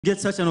get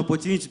such an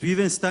opportunity to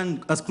even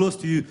stand as close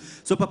to you.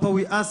 So, Papa,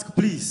 we ask,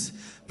 please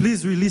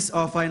release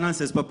our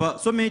finances, Papa.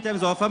 So many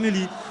times our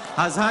family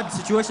has had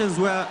situations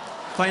where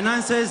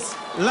finances,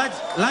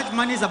 large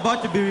money is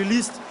about to be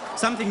released,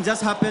 something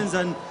just happens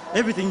and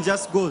everything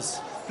just goes.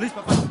 Please,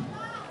 Papa.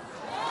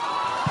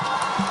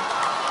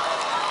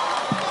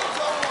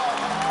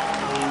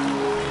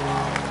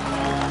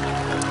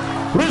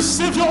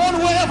 Receive your own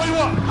wherever you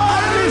are.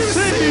 I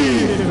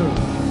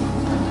receive.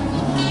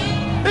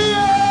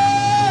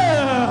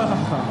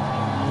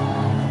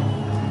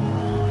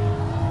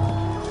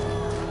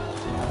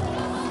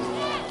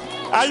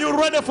 Are you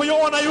ready for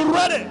your own? Are you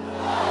ready?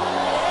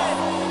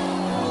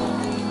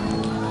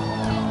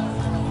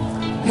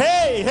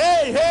 Hey,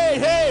 hey, hey,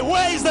 hey,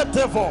 where is the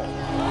devil?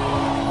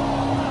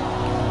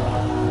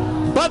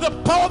 By the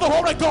power of the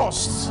Holy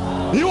Ghost,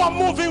 you are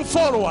moving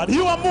forward.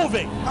 You are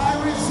moving. I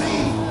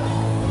receive.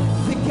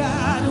 The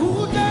God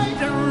who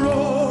died and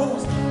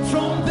rose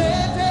from the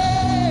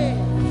dead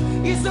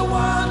is the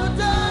one who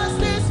does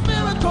these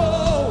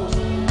miracles.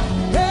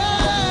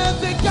 Yeah,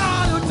 the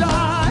God who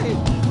died,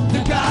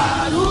 the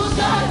God who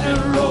died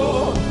and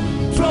rose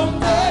from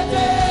the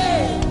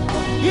dead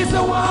is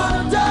the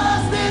one who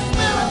does this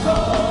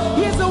miracle.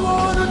 He's the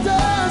one who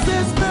does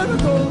this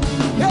miracle.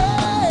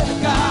 Yeah, the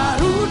God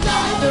who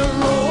died and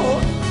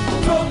rose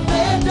from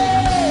the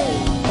dead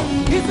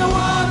is the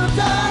one who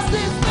does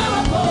this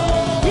miracle.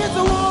 He's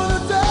the one who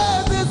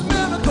does this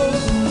miracle.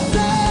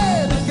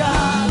 Say, the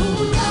God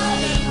who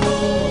died and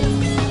rose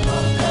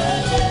from the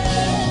dead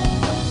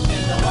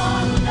is the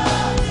one who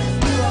does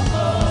this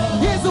miracle.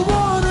 He's the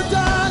one who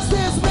does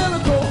this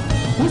miracle.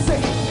 We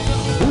say,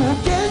 who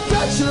can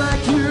touch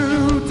like you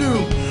do?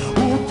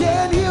 Who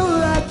can heal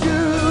like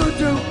you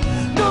do?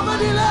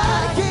 Nobody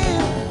like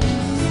him.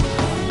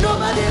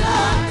 Nobody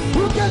like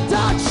who can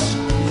touch.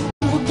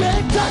 Who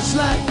can touch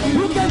like you?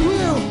 Who can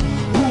heal?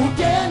 Who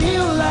can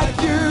heal like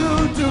you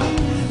do?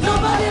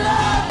 Nobody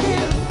like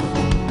him.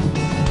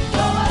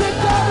 The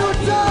God who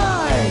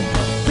died.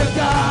 The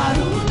God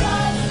who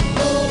died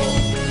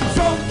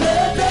from the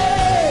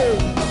dead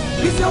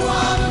is the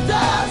one who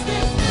does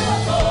this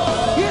miracle.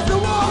 He's the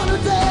one who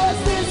does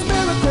this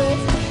miracle.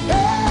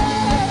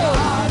 Hey,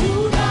 God who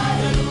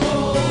died and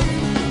rose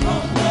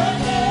from the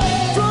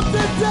dead. From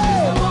the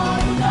dead. The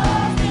one who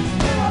does this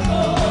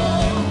miracle.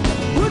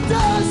 Who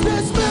does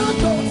this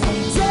miracle?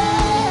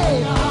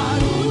 Say,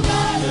 God who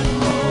died and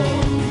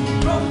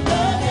rose from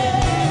the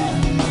dead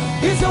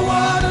is the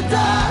one who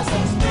does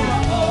this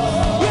miracle.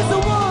 He's the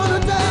one who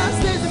does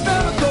this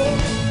miracle.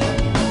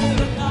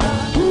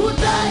 Who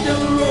died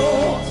and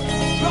rose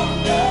from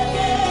the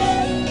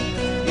dead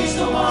is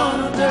the one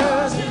who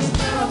does this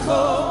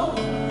miracle.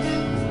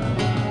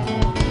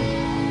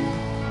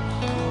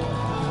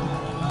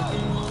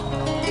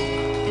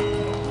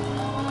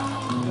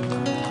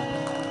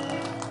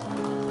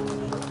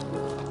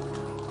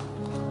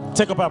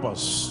 Take a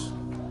purpose.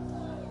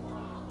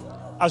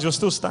 As you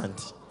still stand,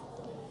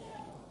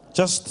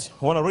 just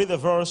want to read the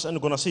verse and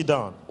we're going to sit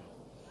down.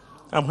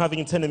 I'm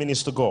having 10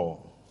 minutes to go.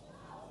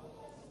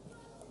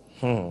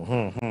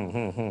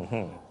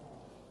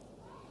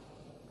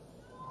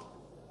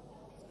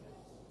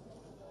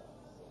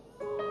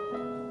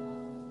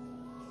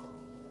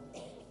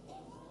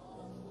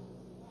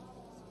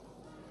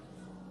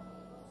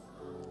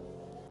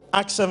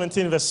 Acts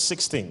 17 verse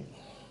 16.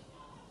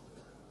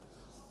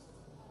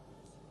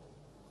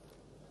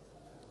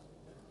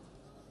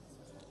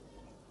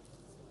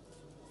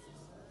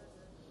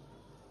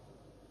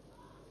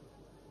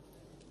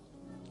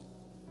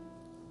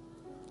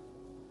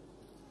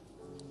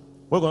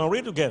 We're going to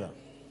read together.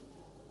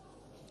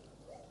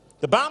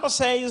 The Bible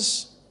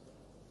says,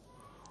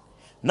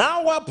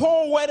 now while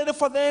Paul waited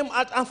for them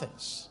at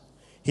Athens,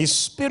 his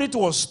spirit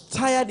was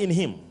tired in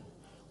him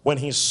when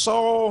he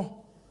saw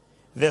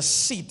the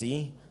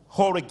city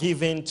wholly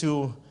given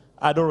to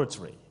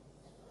idolatry.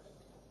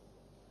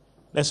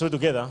 Let's read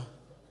together.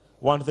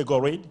 One, two, go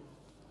read.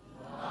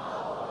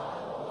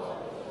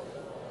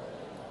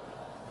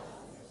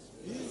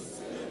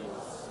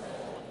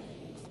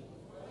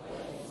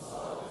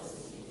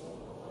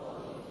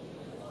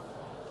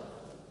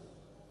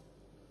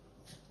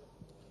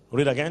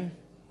 Read again.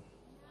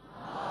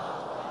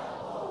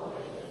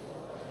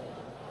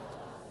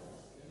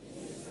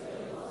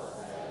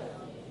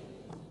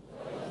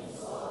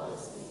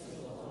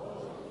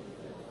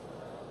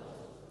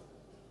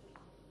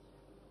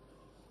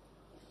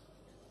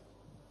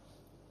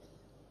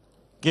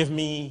 Give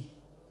me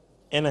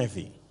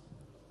NIV.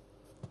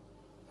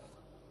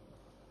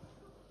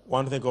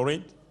 One thing, go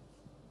read.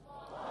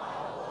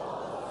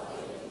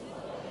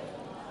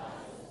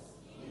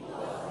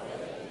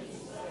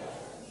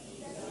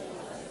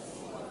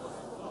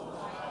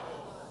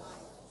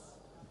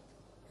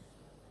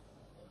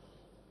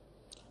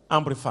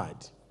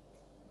 Amplified.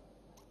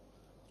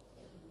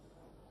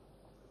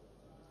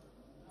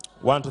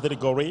 1, 2, 3,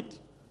 go read.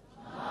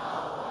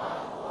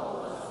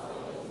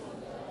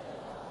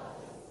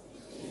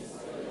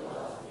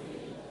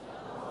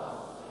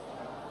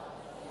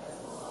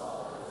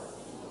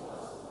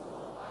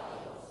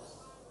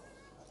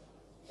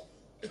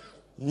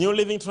 New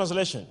Living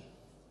Translation.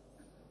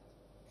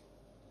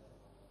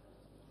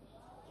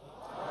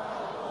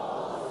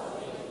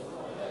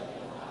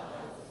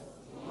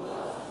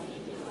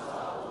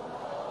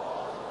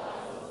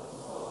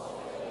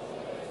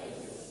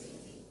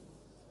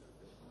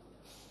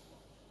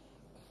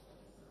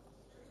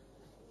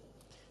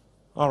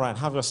 All right,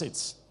 have your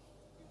seats.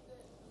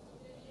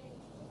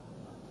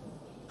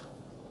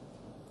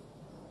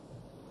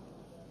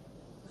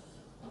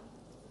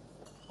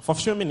 For a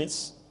few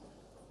minutes,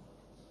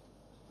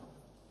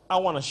 I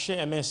want to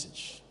share a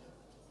message.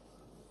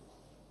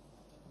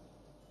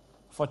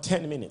 For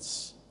 10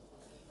 minutes,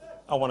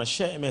 I want to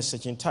share a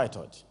message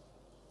entitled,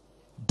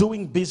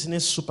 Doing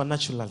Business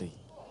Supernaturally.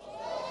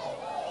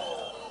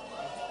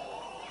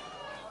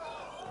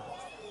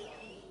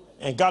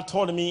 And God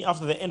told me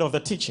after the end of the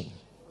teaching,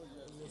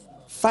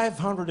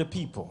 500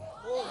 people,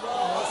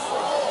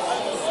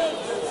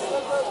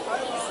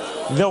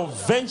 they'll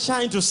venture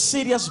into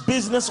serious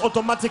business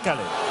automatically.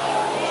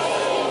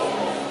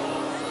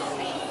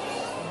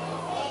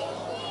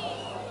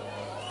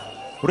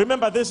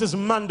 Remember, this is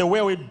Monday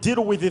where we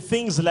deal with the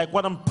things like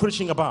what I'm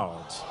preaching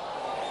about.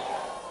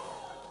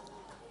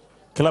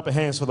 Clap your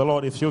hands for the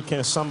Lord if you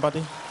can,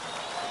 somebody.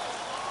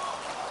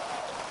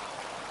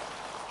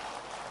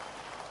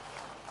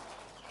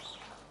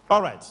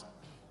 All right.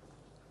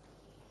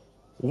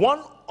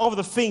 One of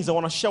the things I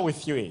want to share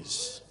with you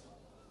is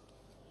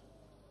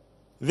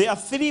there are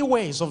 3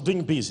 ways of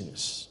doing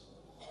business.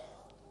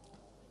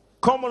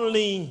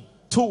 Commonly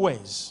 2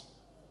 ways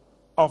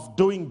of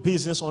doing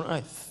business on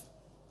earth.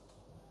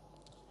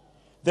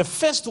 The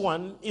first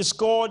one is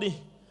called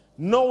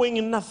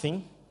knowing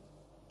nothing,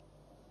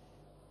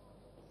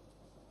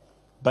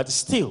 but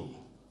still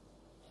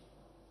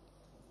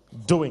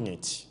doing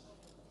it.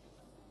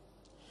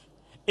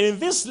 In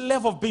this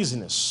level of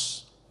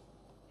business,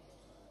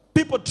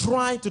 people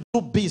try to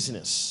do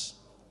business,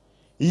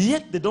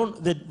 yet they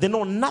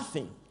know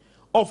nothing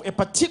of a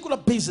particular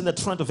business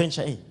they're trying to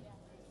venture in.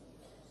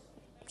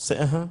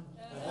 Say,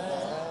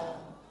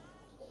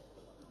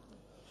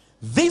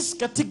 This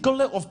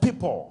category of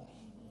people,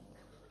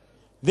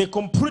 they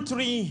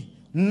completely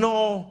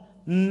know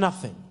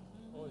nothing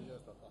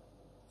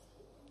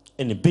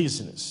in the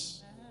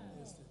business.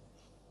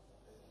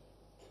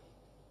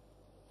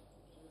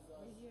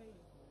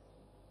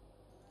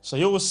 So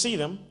you will see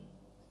them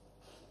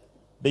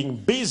being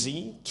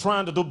busy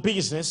trying to do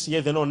business,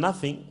 yet they know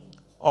nothing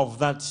of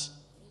that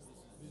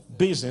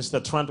business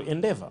they're trying to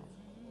endeavor.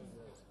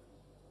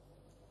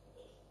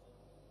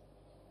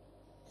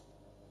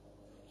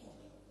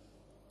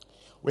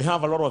 We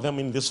have a lot of them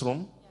in this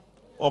room,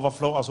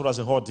 overflow as well as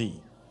a whole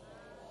D.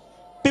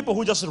 People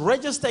who just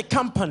register a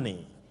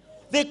company,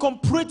 they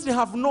completely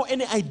have no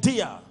any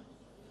idea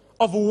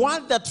of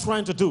what they're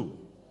trying to do.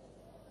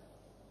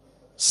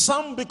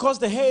 Some because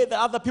they hear that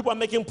other people are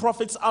making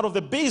profits out of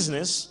the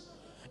business,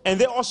 and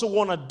they also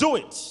want to do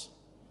it.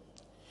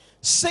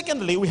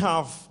 Secondly, we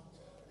have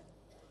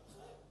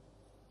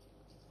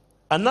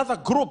another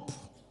group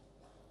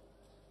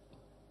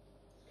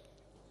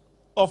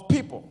of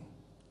people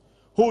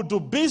who do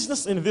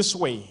business in this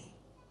way,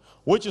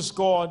 which is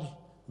called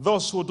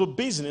those who do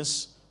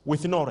business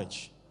with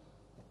knowledge.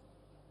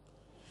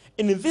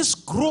 In this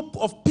group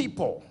of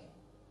people,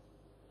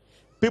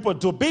 people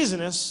do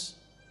business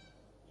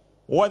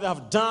where they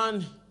have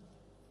done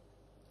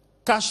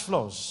cash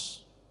flows.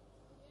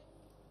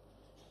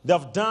 They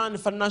have done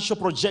financial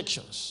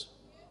projections.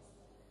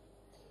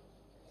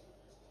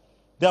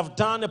 They have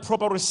done a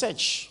proper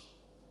research.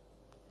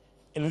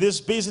 In this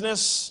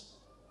business,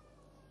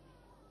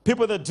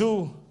 people that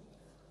do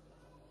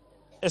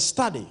a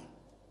study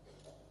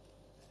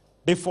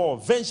before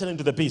venturing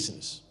into the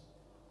business.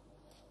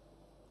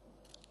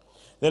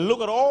 They look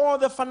at all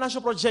the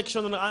financial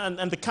projections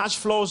and the cash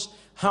flows,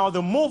 how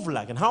they move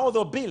like and how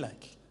they'll be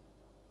like.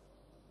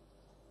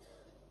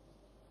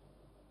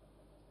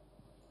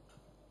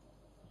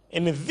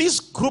 In this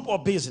group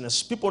of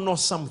business, people know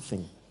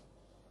something.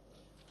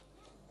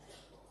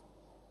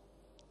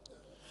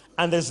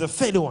 And there's the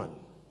third one,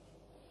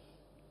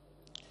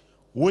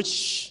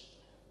 which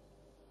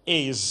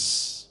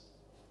is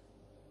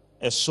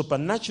a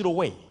supernatural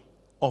way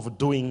of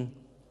doing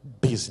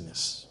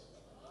business.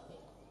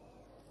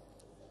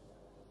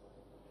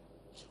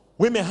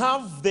 We may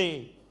have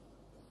we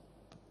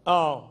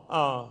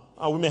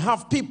may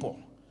have people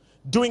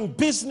doing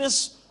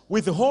business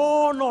with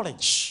whole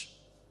knowledge,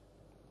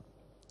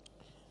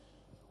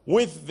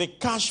 with the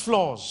cash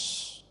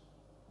flows,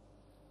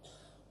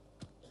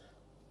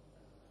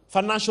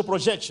 financial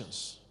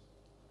projections,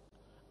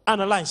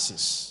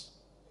 analysis.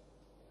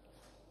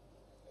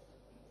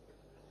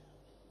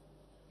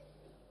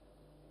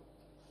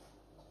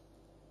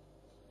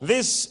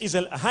 This is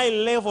a high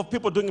level of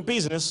people doing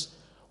business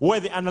where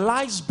they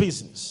analyze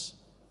business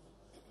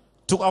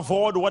to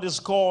avoid what is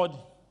called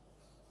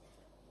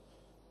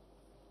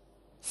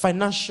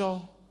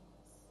financial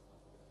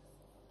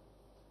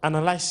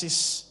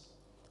analysis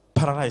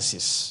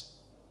paralysis.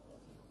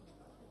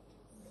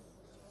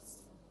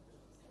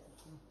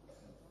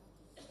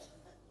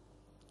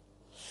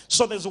 So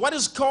So there's what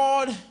is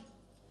called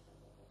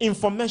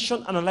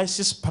information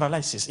analysis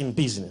paralysis in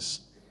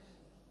business.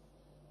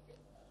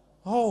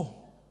 Oh,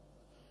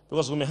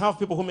 because we may have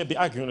people who may be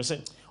arguing and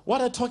say, what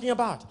are you talking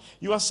about?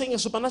 You are saying a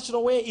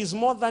supernatural way is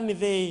more than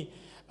the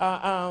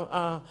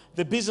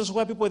business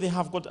where people, they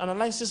have got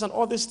analysis and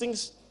all these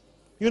things.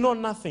 You know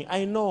nothing.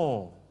 I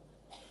know.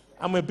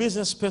 I'm a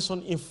business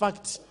person, in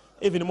fact,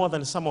 even more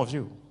than some of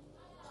you.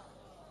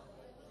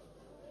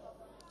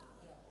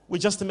 We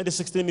just made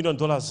 $16 million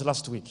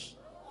last week.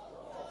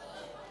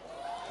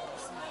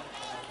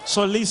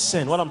 So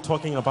listen what I'm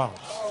talking about.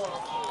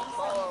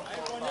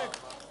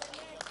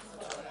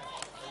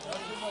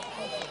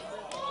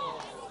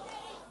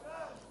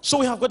 So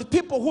we have got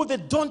people who they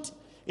don't,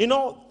 you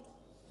know,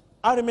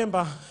 I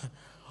remember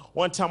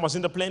one time I was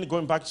in the plane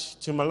going back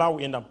to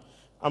Malawi, and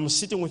I'm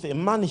sitting with a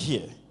man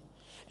here.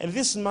 And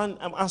this man,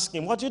 I'm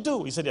asking him, what do you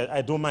do? He said,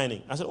 I do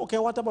mining. I said, okay,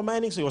 what about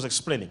mining? So he was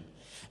explaining.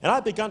 And I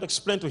began to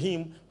explain to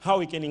him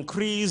how he can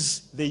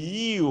increase the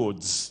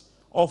yields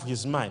of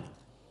his mining.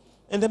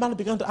 And the man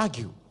began to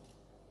argue.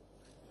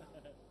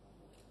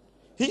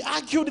 He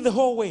argued the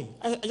whole way.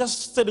 I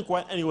just stayed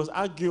quiet, and he was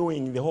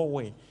arguing the whole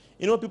way.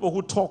 You know, people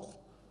who talk,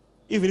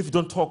 even if you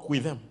don't talk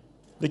with them,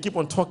 they keep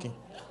on talking.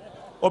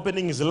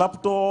 Opening his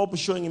laptop,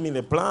 showing him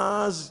the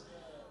plans.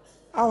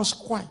 I was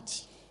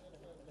quiet.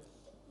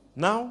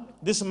 Now,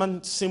 this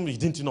man seemed he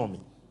didn't know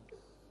me.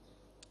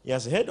 He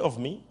has heard of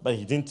me, but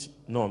he didn't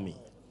know me.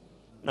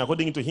 Now,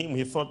 according to him,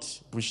 he thought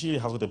Bushiri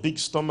has got a big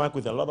stomach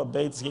with a lot of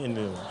beds and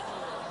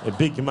a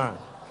big man.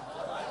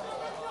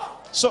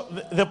 So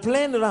the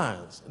plane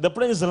lands. The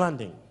plane is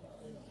landing.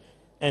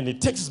 And the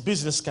Texas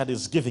business card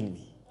is giving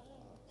me.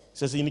 He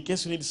says, in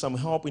case you need some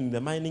help in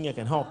the mining, I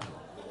can help you.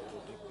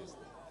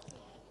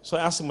 So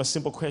I asked him a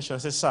simple question. I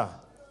said, sir,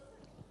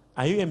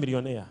 are you a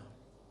millionaire?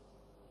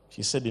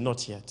 He said,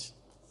 not yet.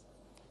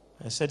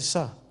 I said,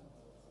 sir,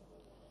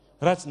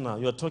 right now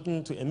you are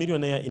talking to a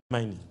millionaire in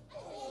mining.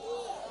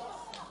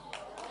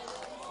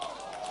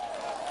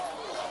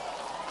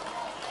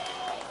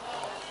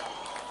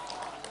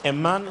 A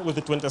man with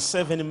the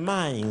 27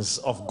 mines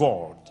of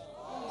gold.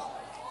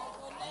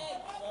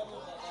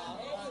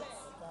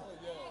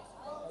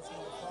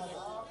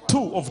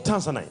 Two of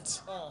Tanzanite.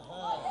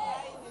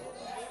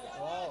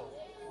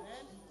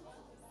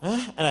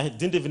 And I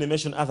didn't even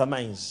mention other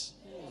mines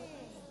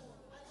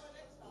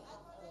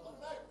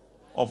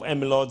of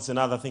emeralds and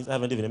other things I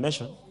haven't even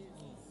mentioned.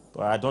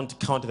 But I don't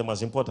count them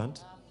as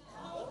important.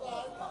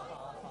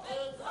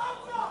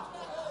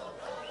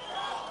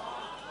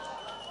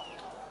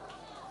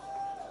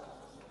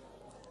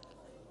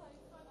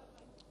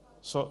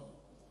 So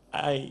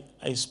I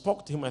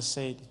spoke to him. I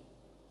said,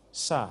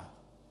 sir,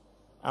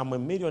 I'm a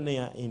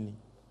millionaire in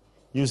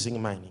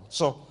using mining.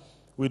 So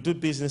we do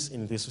business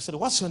in this. We said,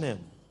 what's your name?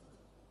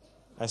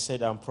 I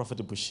said, I'm Prophet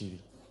Bushiri.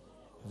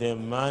 The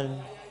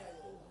man,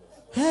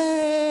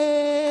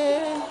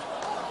 hey,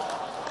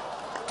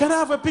 can I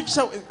have a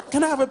picture?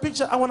 Can I have a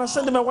picture? I want to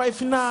send my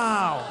wife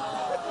now.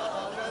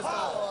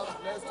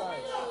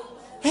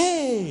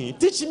 Hey,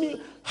 teach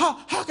me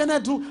how can I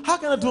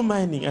do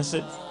mining? I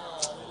said,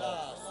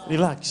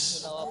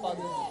 relax.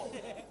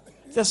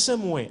 The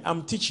same way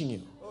I'm teaching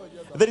you.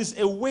 There is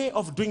a way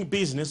of doing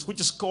business which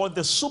is called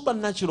the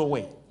supernatural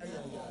way.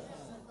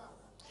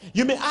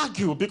 You may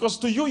argue because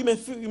to you,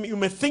 you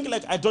may think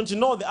like, I don't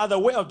know the other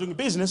way of doing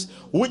business,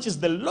 which is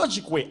the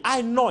logic way.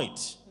 I know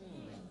it.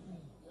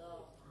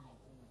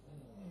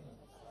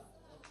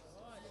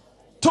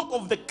 Talk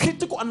of the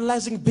critical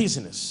analyzing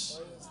business.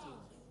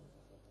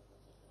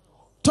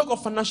 Talk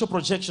of financial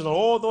projection,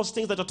 all those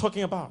things that you're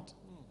talking about.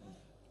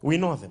 We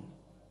know them.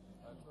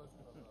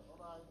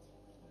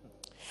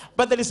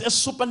 But there is a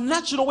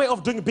supernatural way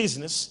of doing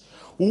business,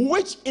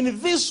 which in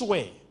this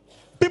way,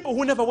 people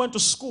who never went to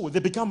school, they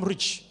become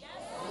rich.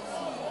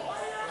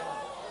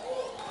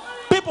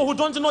 People who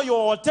don't know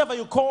your whatever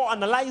you call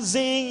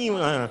analyzing,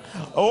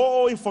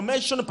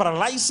 information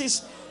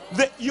paralysis,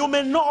 you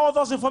may know all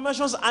those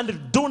informations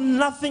and do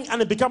nothing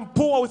and become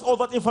poor with all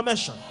that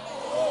information.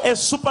 A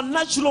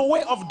supernatural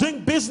way of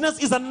doing business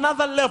is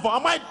another level.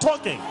 Am I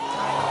talking?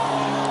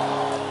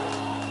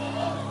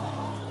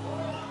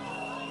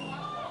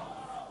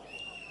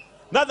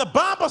 Now the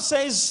Bible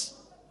says,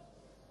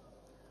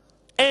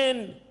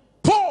 and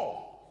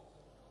Paul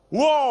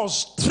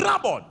was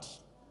troubled.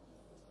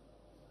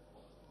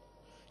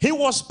 He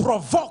was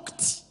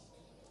provoked,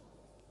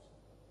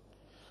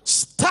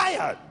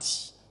 stirred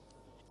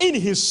in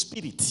his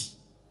spirit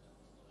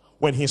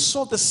when he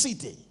saw the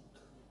city.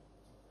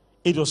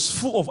 It was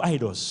full of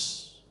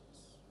idols.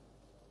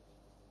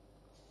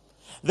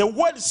 The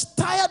word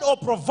stirred or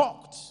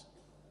provoked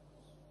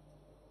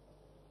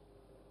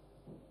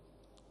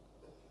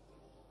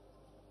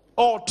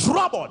or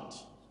troubled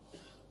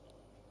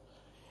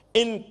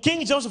in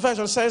King James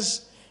Version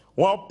says,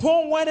 while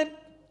Paul waited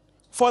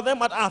for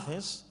them at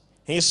Athens,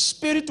 his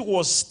spirit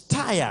was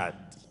tired.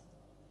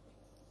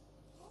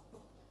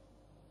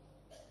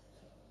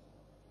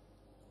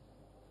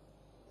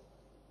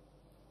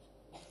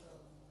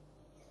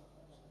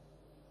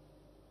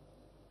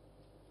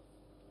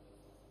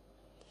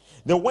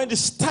 The word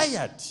is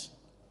tired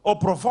or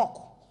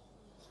provoke.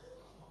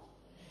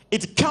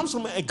 It comes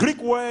from a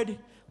Greek word,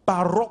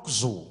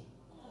 paroxo.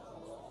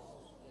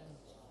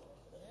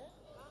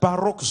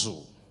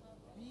 Paroxo.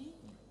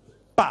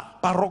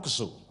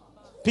 Paroxo.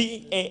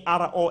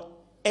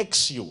 P-A-R-O-X-U.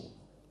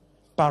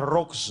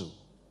 Paroxo.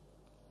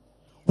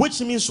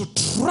 Which means to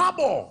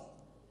trouble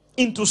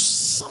into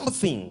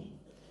something.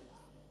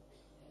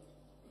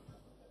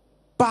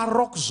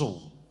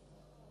 Paroxo.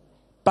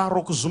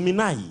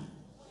 Paroxominai.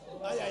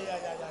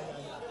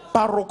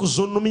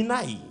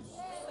 Paroxonominai.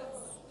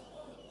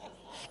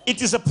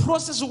 It is a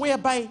process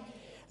whereby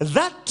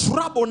that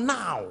trouble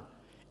now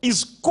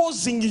is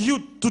causing you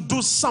to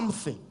do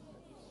something.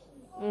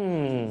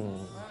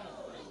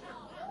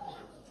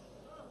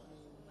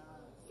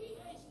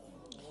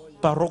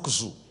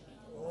 Paroxo.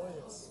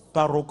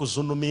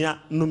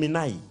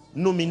 Paroxonominai.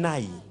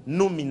 Nominai.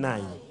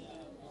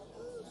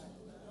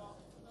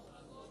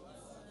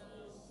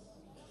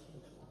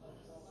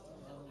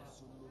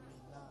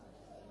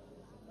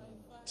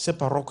 C'est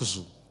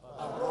paroxo.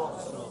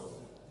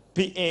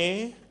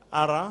 P-A-R-O-X-U.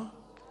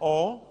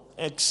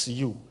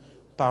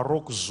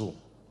 Paroxo.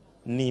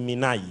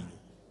 Niminai.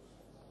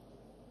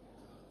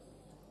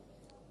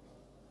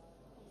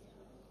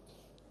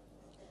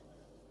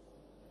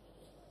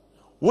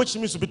 Which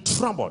means to be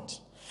troubled.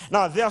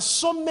 Now, there are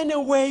so many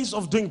ways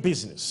of doing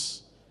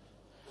business.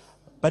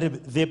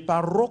 But the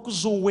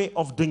paroxo way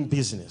of doing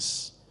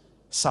business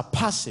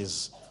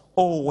surpasses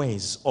all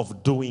ways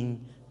of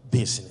doing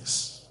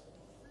business.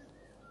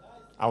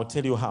 I'll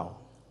tell you how.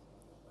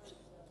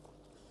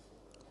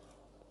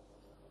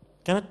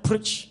 Can I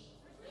preach?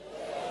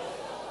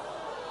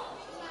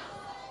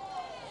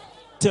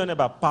 Tell me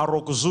about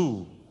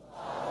paroxo.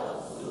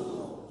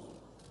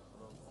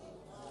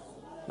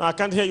 No, I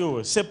can't hear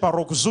you. Say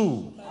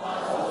paroxo.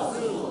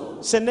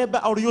 Say neighbor,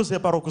 I'll use the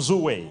paroxo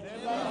way.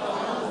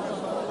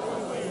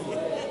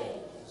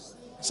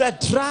 Say I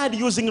tried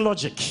using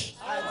logic.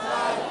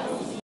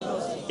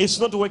 It's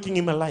not working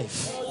in my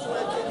life.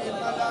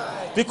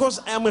 Because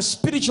I am a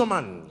spiritual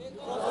man.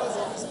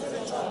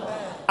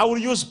 I will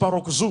use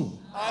paroxo.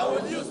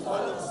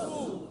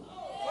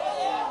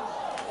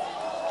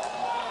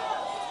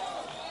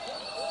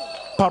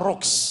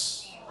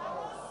 Parox.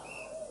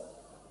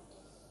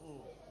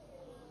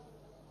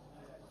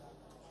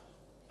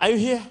 Are you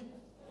here?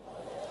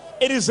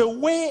 It is a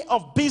way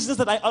of business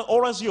that I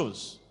always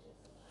use.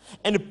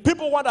 And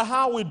people wonder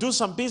how we do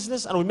some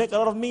business and we make a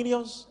lot of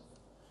millions.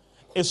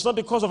 It's not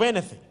because of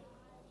anything,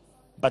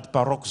 but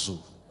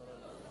paroxo.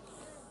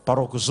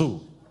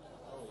 Paroxo.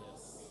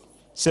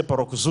 Say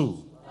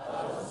paroxo.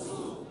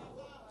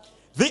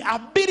 The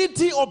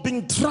ability of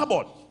being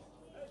troubled.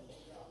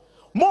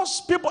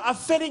 Most people are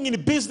failing in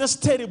business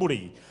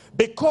terribly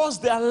because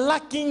they are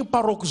lacking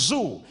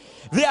paroxo.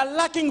 They are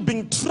lacking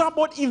being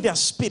troubled in their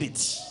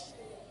spirit.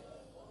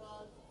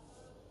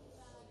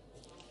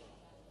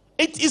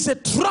 It is a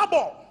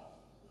trouble.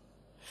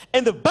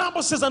 And the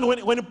Bible says that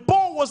when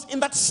Paul was in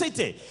that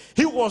city,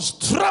 he was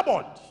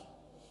troubled.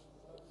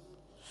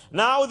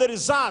 Now the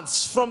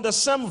results from the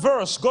same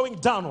verse going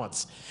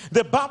downwards.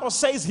 The Bible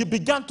says he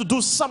began to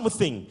do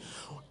something.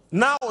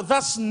 Now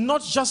that's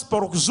not just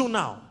paroxo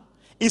now.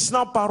 It's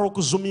now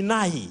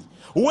paroxominai,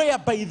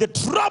 whereby the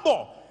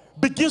trouble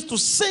begins to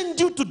send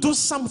you to do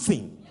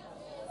something.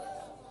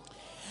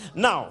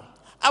 Now,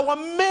 our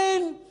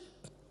main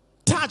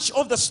touch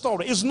of the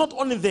story is not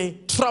only the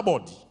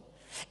troubled,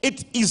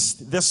 it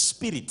is the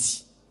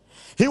spirit.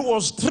 He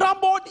was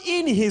troubled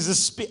in his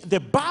spirit.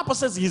 The Bible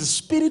says his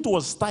spirit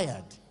was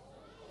tired.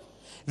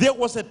 There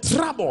was a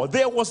trouble,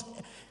 there was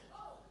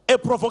a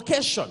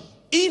provocation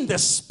in the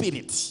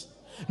spirit,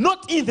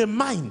 not in the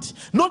mind,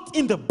 not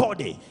in the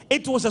body.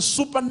 It was a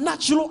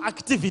supernatural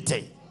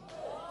activity.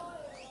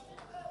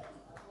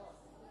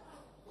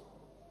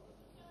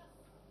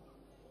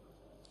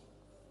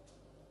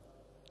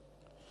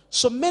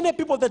 So many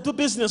people that do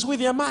business with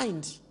their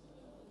mind.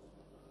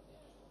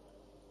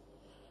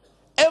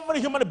 Every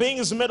human being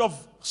is made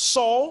of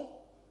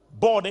soul,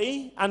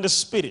 body, and the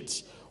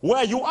spirit.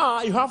 Where you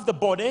are, you have the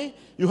body,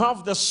 you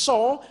have the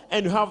soul,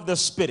 and you have the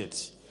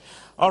spirit.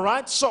 All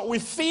right? So we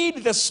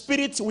feed the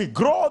spirit, we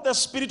grow the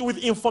spirit with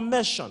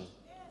information.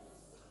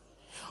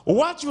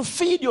 What you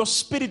feed your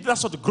spirit,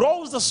 that's what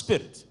grows the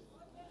spirit.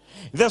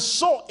 The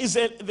soul is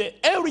the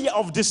area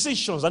of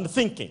decisions and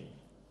thinking.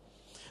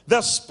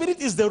 The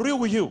spirit is the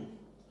real you.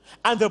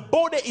 And the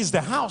body is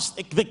the house,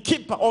 the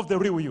keeper of the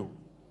real you.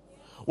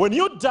 When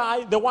you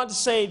die, they want to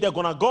say they're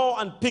going to go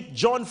and pick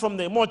John from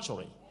the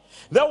mortuary.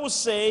 They will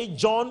say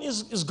John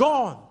is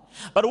gone.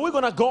 But we're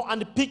going to go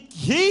and pick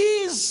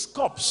his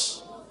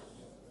corpse.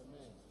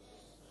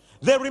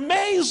 The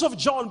remains of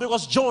John,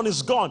 because John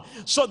is gone.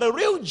 So the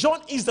real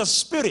John is the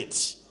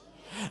spirit.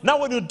 Now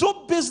when you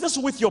do business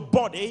with your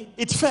body,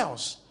 it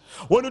fails.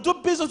 When you do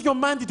business with your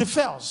mind, it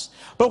fails.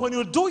 But when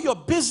you do your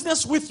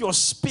business with your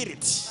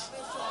spirit.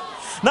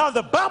 Now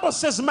the Bible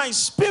says my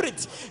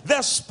spirit,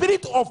 the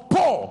spirit of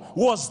Paul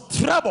was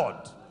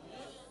troubled.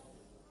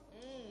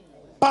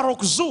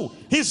 Paroxo,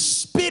 his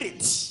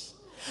spirit.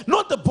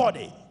 Not the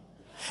body.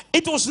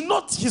 It was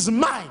not his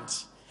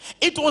mind.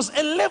 It was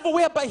a level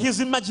whereby his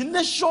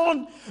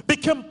imagination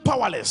became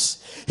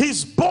powerless.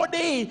 His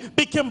body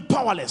became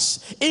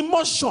powerless.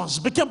 Emotions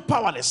became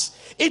powerless.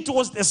 It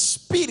was the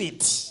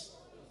spirit.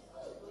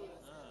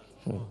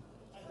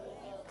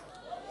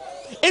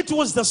 It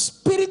was the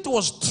spirit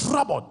was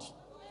troubled.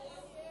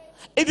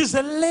 It is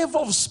a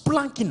level of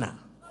splankina,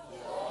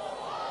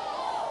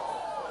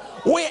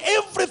 where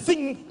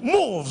everything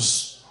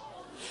moves.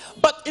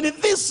 But in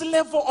this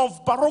level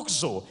of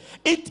paroxo,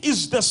 it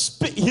is the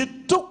spirit. He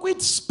took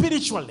it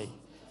spiritually,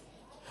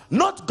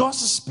 not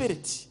God's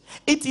spirit.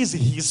 It is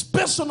his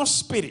personal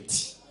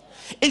spirit.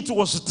 It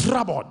was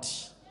troubled.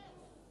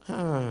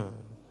 The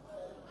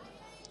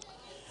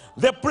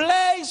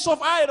place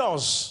of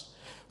idols.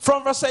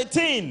 From verse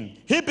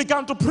 18, he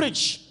began to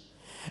preach.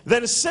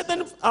 Then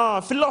certain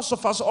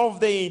philosophers of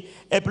the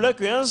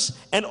Epicureans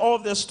and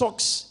of the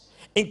Stoics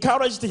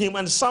encouraged him,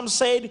 and some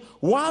said,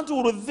 "What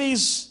would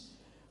this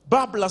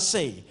babbler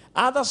say?"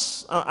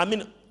 Others,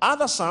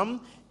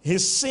 some, he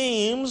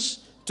seems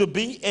to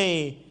be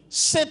a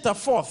setter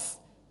forth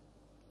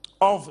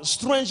of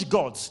strange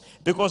gods,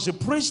 because he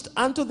preached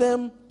unto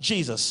them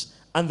Jesus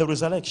and the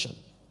resurrection.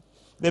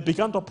 They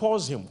began to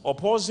oppose him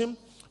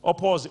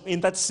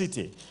in that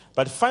city.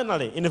 But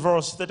finally, in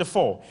verse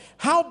 34,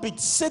 howbeit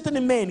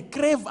certain men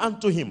crave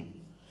unto him,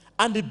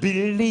 and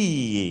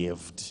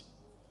believed.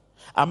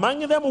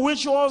 Among them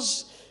which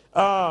was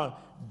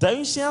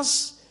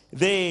Dionysius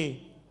the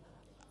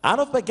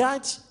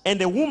Areopagite,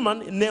 and a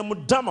woman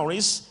named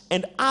Damaris,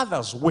 and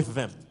others with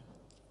them.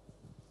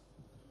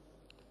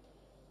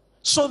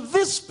 So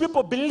these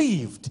people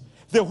believed.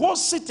 The whole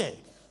city,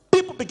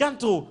 people began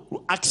to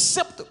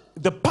accept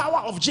the power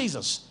of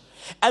Jesus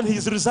and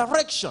his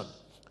resurrection.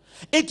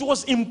 It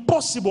was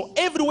impossible.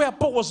 Everywhere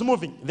Paul was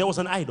moving, there was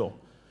an idol.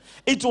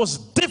 It was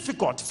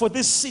difficult for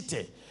this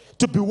city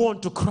to be won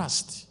to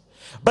Christ.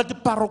 But the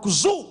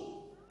paroxo,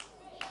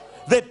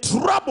 the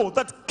trouble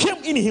that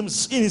came in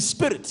his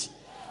spirit,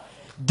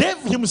 gave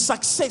him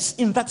success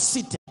in that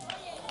city.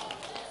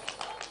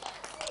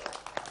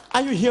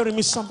 Are you hearing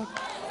me, somebody?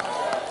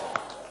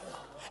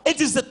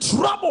 It is the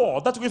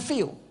trouble that we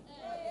feel.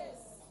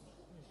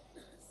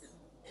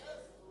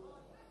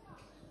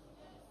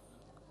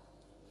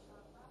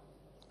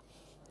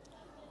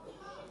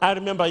 I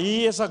remember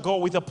years ago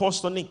with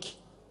Apostle Nick,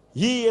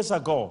 years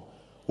ago,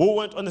 we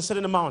went on a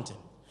certain mountain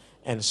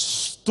and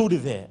stood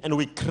there and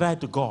we cried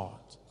to God.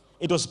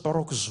 It was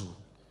paroxo.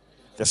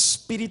 The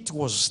spirit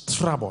was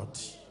troubled.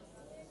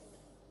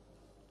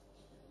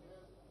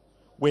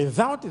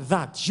 Without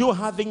that, you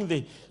having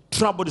the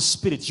troubled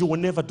spirit, you will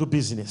never do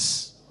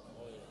business.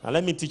 Now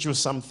let me teach you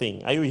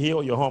something. Are you here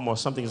or you're home or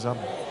something is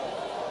happening?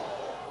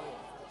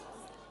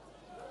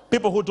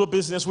 People who do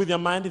business with their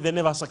mind, they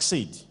never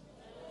succeed.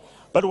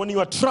 But when you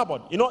are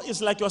troubled, you know,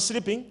 it's like you're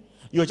sleeping.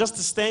 You're just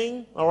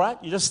staying, all right?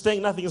 You're just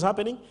staying, nothing is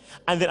happening.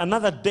 And then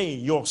another day,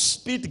 your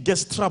spirit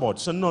gets troubled.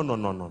 So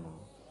no.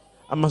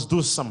 I must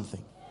do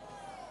something.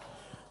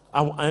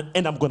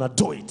 And I'm going to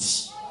do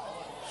it.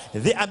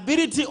 The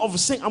ability of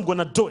saying I'm going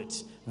to do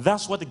it,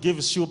 that's what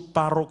gives you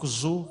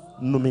paroxo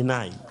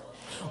numinai.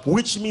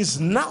 Which means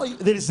now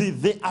there is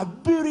the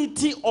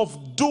ability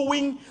of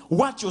doing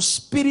what your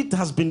spirit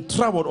has been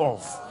troubled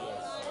of.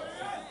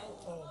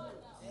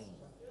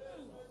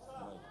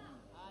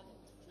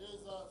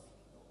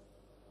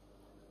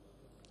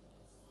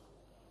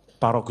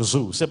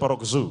 Paroxo. Say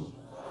paroxo.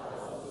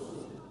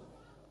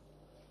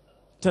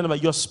 Tell them,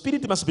 your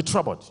spirit must be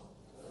troubled.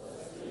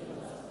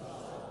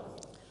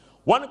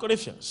 1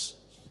 Corinthians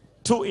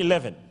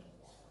 2:11.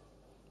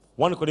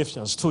 1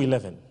 Corinthians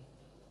 2:11.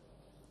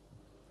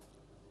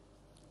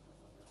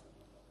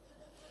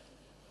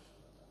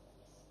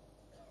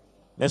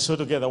 Let's go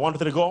together. 1, 2,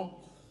 3, go.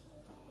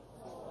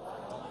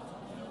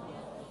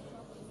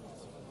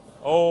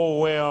 Oh,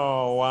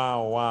 well,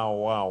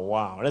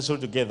 wow. Let's go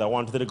together.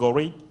 1, 2, 3, go.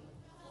 Read.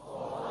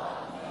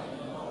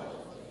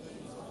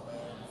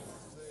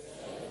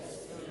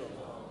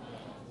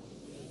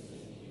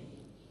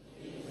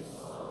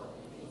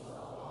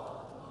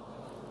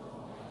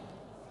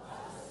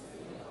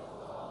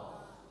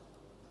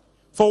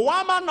 For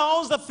one man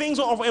knows the things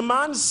of a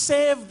man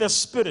save the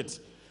spirit.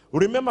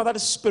 Remember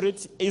that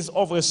spirit is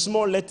of a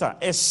small letter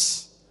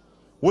S,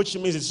 which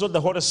means it's not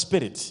the Holy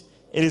Spirit.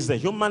 It is the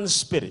human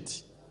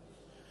spirit.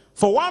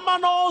 For one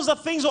man knows the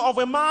things of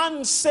a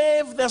man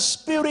save the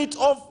spirit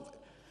of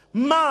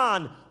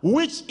man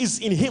which is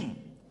in him.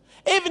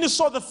 Even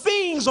so, the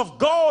things of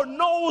God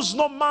knows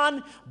no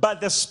man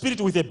but the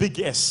spirit with a big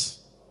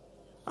S.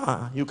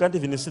 You can't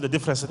even see the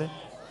difference there.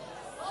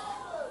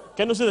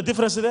 Can you see the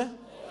difference there?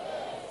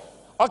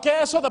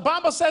 Okay, so the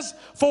Bible says,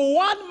 for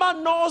one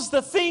man knows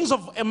the things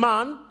of a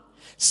man,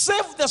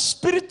 save the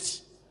spirit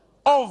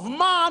of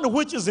man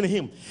which is in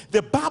him.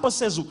 The Bible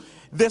says,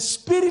 the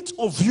spirit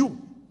of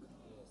you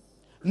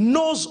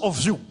knows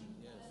of you.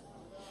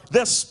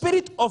 The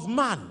spirit of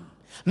man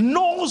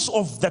knows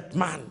of that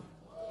man.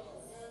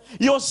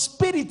 Your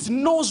spirit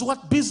knows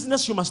what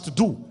business you must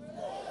do.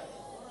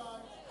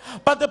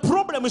 But the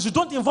problem is you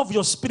don't involve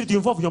your spirit, you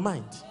involve your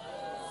mind.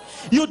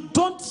 You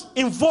don't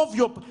involve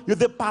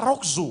the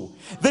paroxo.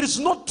 There is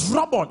no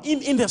trouble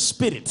in the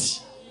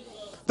spirit.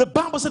 The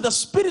Bible said the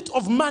spirit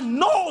of man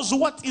knows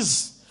what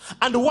is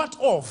and what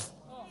of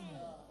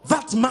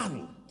that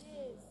man.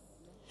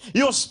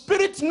 Your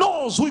spirit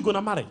knows who you're going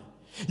to marry.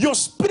 Your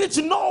spirit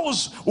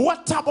knows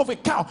what type of a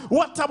cow,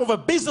 what type of a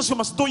business you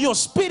must do. Your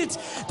spirit,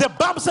 the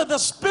Bible said the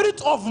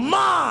spirit of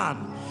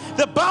man.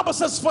 The Bible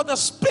says for the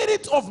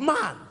spirit of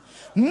man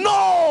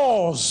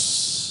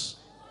knows.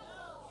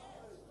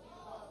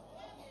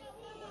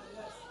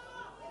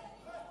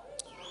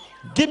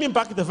 Give me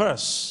back the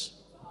verse.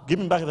 Give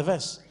me back the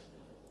verse.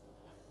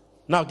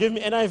 Now give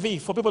me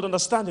NIV for people to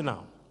understand it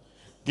now.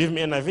 Give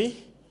me NIV.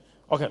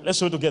 Okay,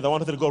 let's read together.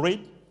 1, 2, 3, go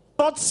read.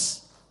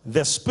 Thoughts,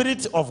 the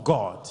Spirit of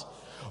God.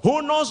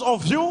 Who knows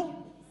of you?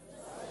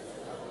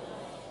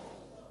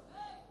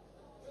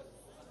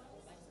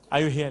 Are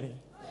you hearing?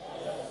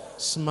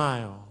 Yes.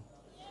 Smile.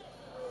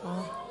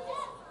 Oh.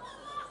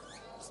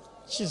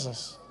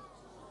 Jesus.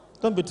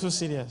 Don't be too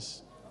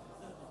serious.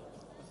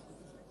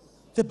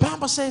 The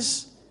Bible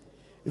says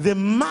the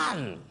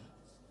man,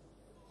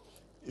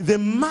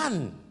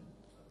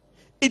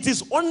 it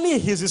is only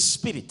his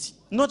spirit,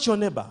 not your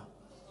neighbor.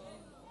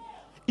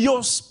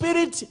 Your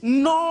spirit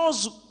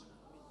knows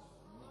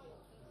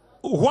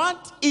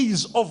what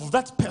is of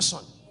that person.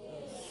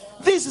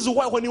 This is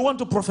why when you want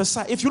to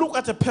prophesy, if you look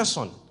at a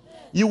person,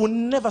 you will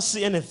never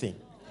see anything.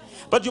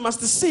 But you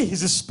must see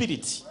his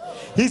spirit.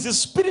 His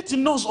spirit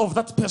knows of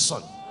that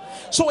person.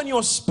 So when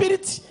your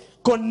spirit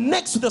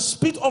connects to the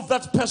spirit of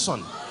that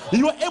person,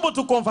 you are able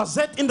to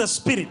conversate in the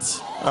spirit.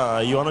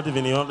 You are not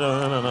even...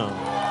 No.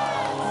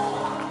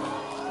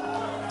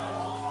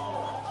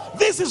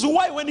 This is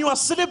why when you are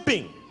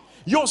sleeping,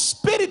 your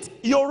spirit,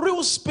 your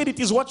real spirit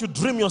is what you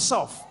dream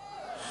yourself.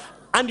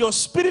 And your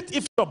spirit,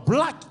 if you're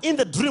black in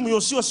the dream,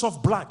 you'll see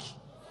yourself black.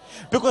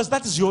 Because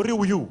that is your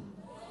real you.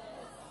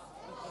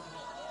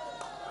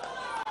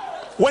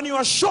 When you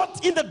are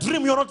short in the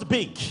dream, you're not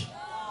big.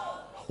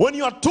 When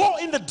you are tall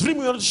in the dream,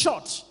 you're not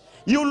short.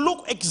 You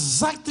look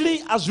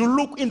exactly as you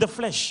look in the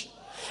flesh.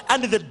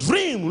 And the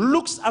dream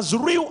looks as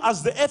real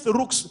as the earth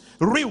looks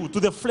real to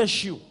the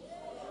flesh you.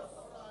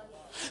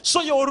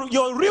 So your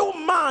real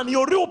man,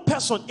 your real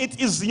person,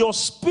 it is your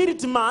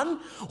spirit man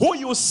who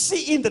you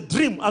see in the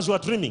dream as you are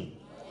dreaming.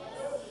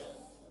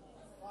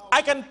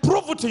 I can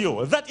prove to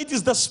you that it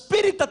is the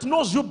spirit that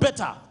knows you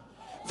better.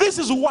 This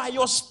is why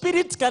your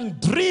spirit can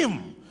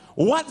dream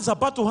what is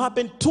about to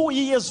happen 2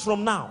 years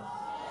from now.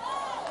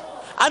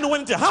 And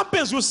when it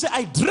happens, you say,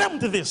 I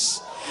dreamed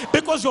this.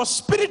 Because your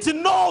spirit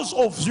knows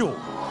of you.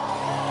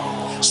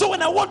 So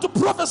when I want to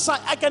prophesy,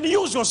 I can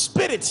use your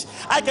spirit.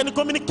 I can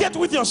communicate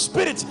with your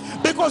spirit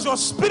because your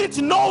spirit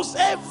knows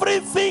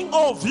everything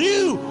of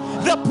you.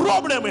 The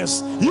problem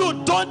is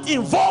you don't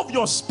involve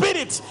your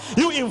spirit.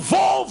 You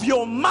involve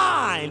your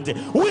mind,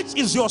 which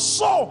is your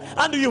soul,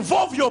 and you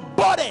involve your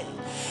body.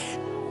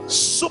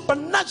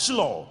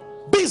 Supernatural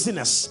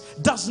business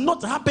does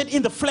not happen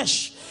in the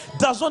flesh,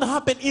 does not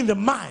happen in the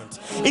mind.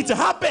 It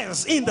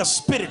happens in the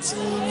spirit.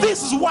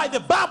 This is why the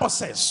Bible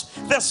says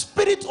the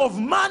spirit of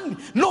man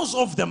knows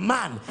of the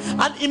man,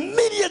 and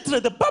immediately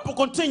the Bible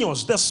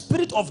continues, the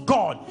spirit of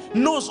God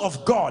knows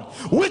of God,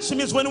 which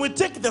means when we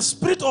take the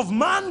spirit of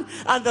man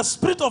and the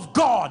spirit of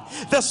God,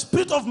 the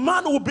spirit of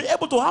man will be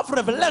able to have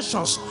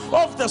revelations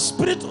of the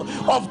spirit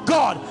of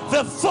God,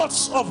 the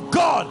thoughts of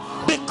God,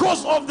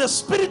 because of the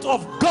spirit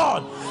of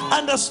God.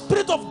 And the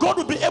spirit of God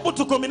will be able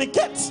to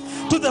communicate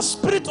to the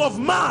spirit of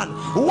man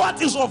what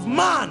is of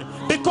man,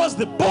 because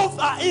the both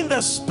are in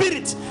the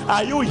spirit.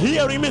 Are you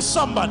hearing me,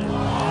 somebody?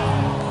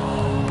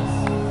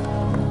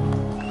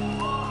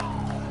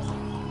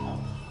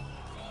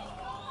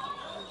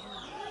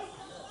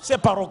 Say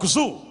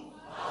paroxu.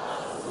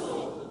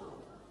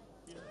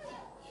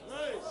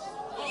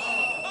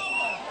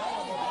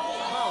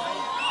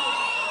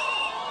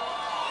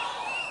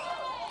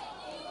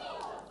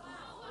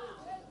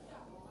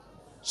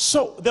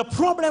 So the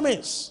problem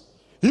is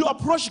you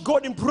approach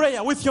God in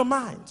prayer with your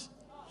mind,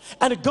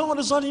 and God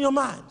is not in your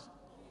mind.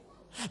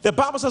 The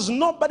Bible says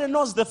nobody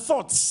knows the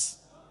thoughts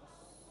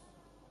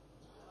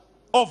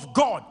of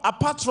God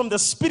apart from the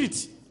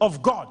spirit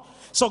of God.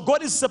 So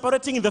God is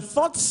separating the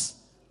thoughts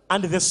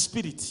and the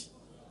spirit.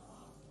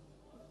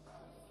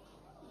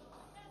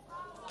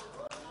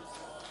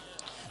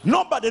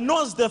 Nobody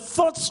knows the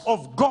thoughts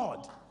of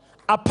God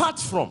apart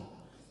from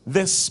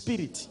the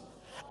spirit.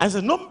 And so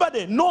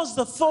nobody knows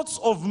the thoughts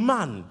of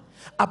man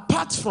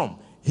apart from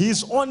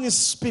his own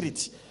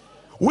spirit,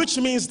 which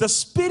means the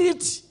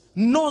spirit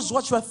knows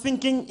what you are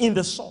thinking in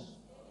the soul.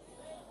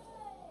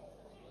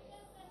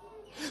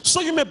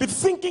 So you may be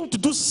thinking to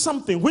do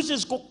something which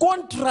is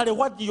contrary to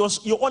what your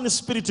own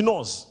spirit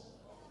knows.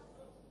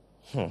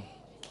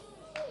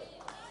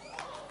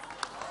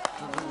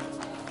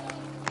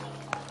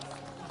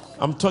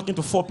 I'm talking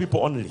to 4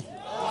 people only.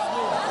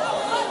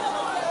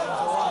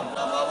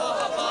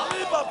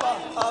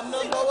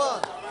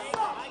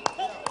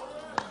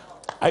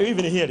 Are you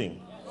even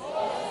hearing?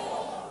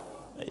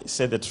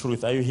 Say the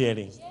truth. Are you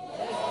hearing?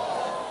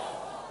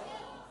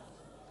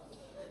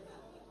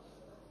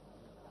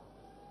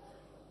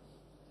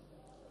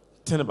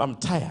 I'm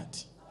tired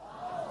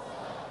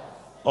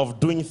of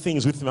doing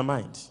things with my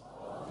mind.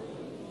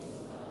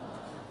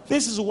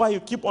 This is why you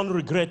keep on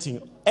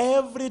regretting.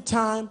 Every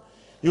time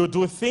you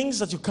do things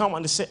that you come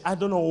and say, I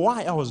don't know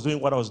why I was doing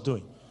what I was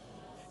doing.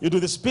 You do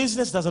this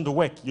business, it doesn't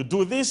work. You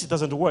do this, it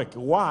doesn't work.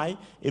 Why?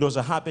 It was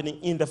happening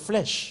in the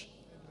flesh,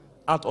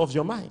 out of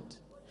your mind.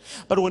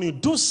 But when you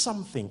do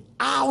something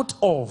out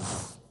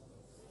of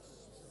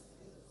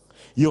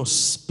your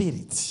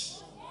spirit,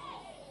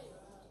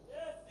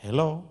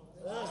 hello?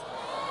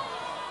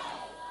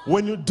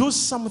 When you do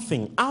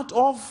something out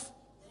of,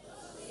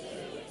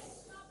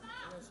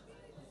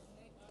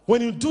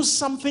 when you do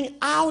something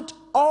out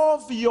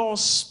of your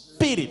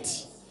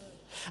spirit,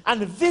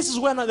 and this is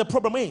where the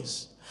problem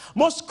is.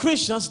 Most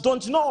Christians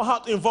don't know how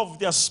to involve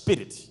their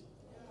spirit.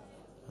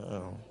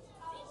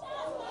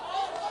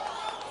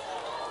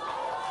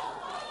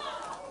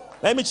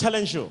 Let me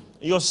challenge you.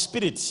 Your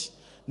spirit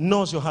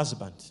knows your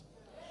husband.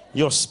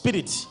 Your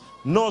spirit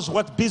knows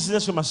what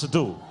business you must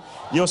do.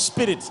 Your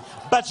spirit,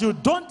 but you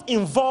don't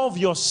involve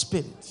your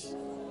spirit.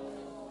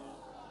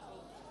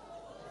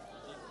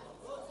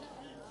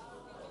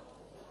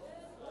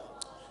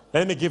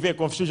 Let me give you a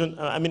confusion,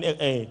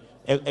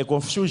 a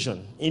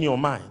confusion in your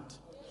mind.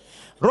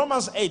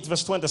 Romans 8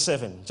 verse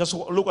 27. Just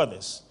look at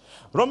this.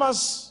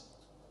 Romans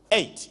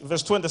 8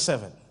 verse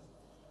 27.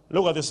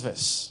 Look at this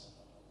verse.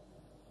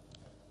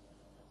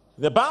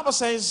 The Bible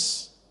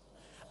says,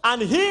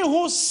 and he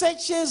who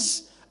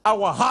searches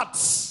our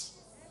hearts,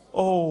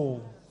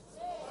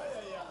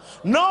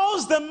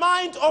 knows the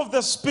mind of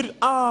the Spirit.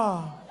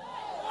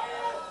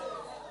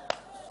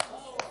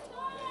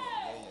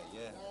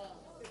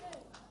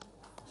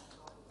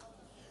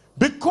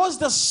 Because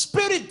the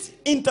Spirit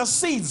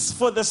intercedes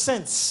for the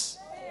saints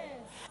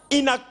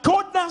in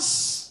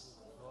accordance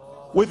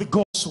with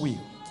God's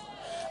will.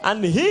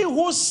 And he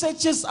who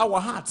searches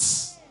our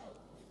hearts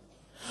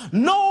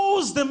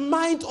knows the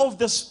mind of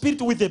the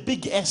Spirit with a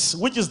big S,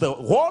 which is the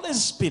Holy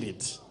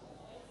Spirit.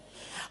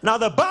 Now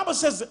the Bible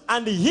says,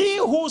 and he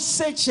who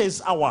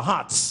searches our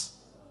hearts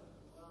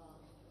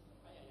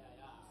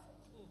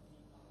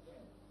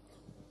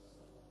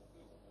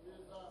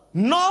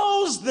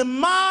knows the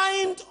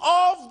mind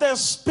of the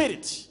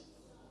Spirit,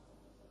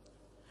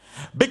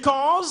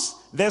 because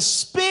the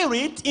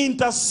Spirit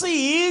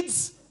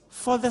intercedes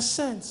for the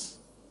saints.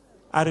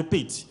 I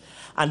repeat,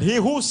 and he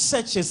who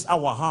searches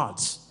our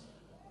hearts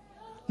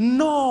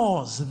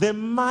knows the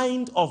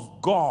mind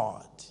of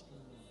God.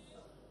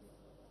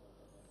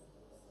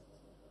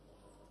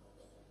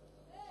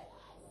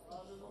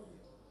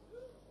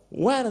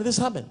 Where did this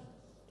happen?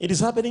 It is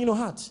happening in your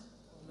heart.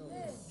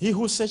 He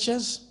who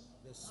searches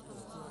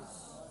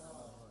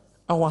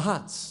our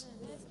hearts.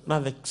 Now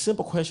the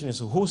simple question is,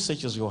 who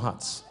searches your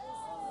hearts?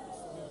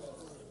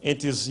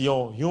 It is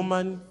your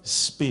human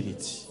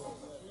spirit.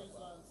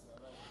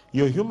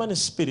 Your human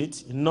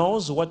spirit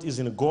knows what is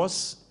in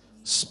God's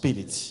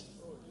spirit.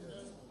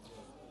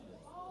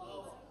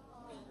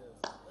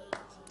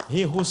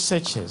 He who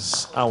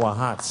searches our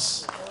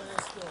hearts.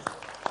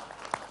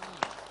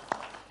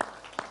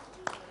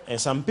 And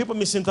some people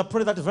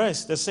misinterpret that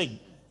verse. They say,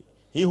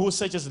 he who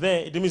searches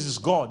there, it means it's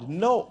God.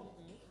 No.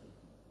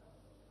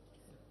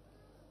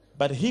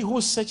 But he who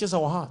searches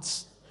our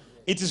hearts,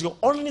 it is your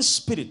only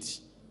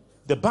spirit.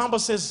 The Bible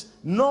says,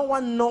 no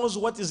one knows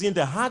what is in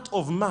the heart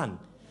of man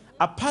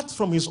apart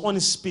from his own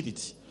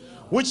spirit.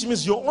 Which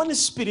means your own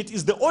spirit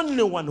is the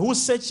only one who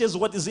searches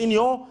what is in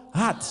your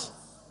heart.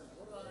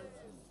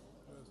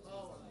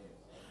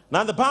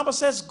 Now the Bible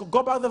says,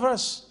 go back to the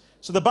verse.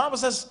 So the Bible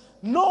says,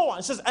 no one,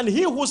 it says, and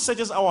he who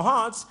searches our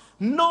hearts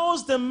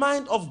knows the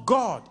mind of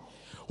God.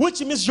 Which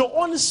means your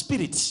own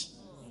spirit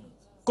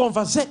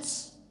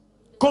conversates,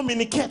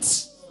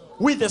 communicates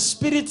with the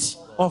Spirit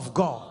of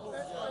God.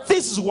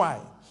 This is why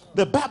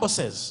the Bible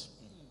says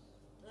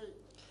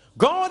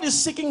God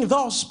is seeking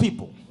those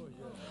people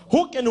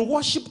who can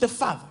worship the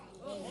Father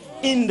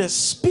in the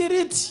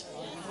Spirit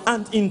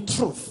and in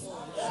truth.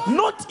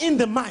 Not in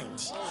the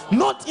mind,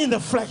 not in the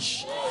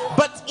flesh,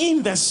 but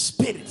in the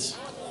Spirit.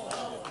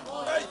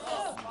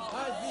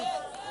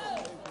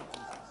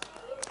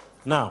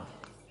 Now,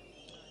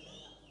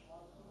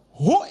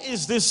 who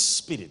is this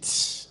Spirit?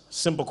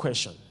 Simple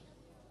question.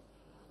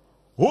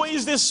 Who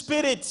is this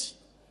Spirit?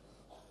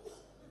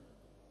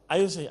 Are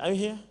you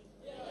here?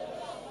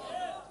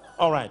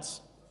 All right.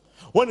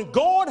 When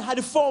God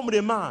had formed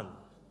a man,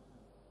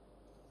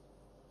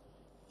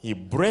 he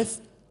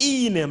breathed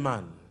in a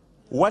man.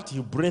 What he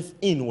breathed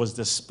in was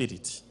the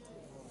Spirit.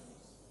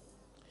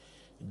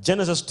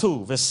 Genesis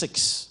 2 verse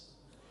 6.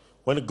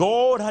 When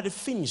God had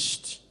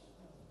finished,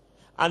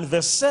 and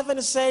verse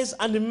 7 says,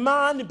 and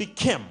man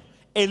became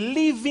a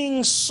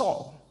living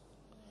soul.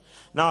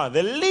 Now,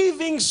 the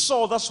living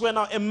soul, that's when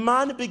now a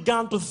man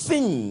began to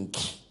think.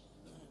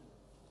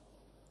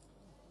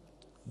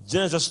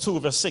 Genesis 2,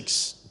 verse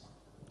 6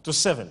 to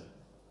 7.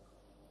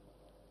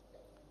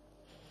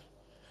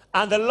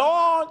 And the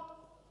Lord,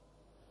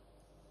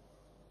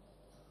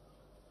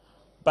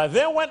 but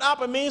there went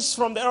up a mist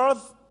from the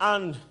earth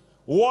and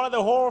watered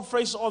the whole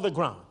face of the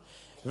ground.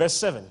 Verse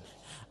 7.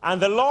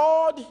 And the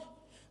Lord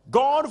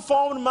God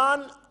formed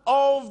man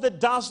of the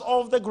dust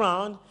of the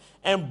ground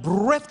and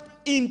breathed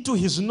into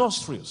his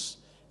nostrils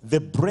the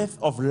breath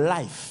of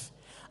life,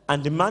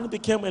 and the man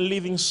became a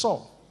living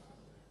soul.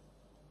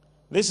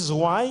 This is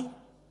why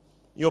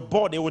your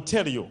body will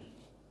tell you,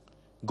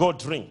 go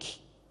drink,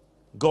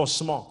 go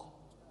smoke,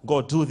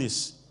 go do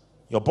this.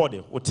 Your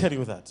body will tell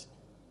you that.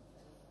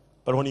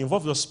 But when you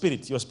involve your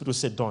spirit will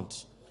say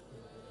don't.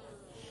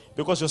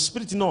 Because your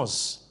spirit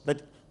knows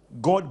that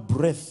God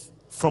breathed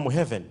from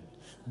heaven.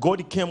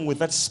 God came with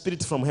that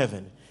spirit from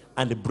heaven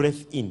and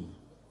breathed in.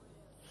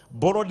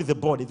 Borrowed the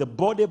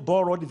body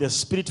borrowed the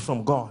spirit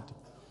from God.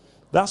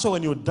 That's why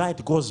when you die,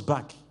 it goes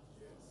back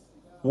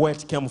where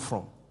it came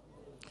from.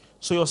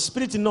 So your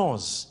spirit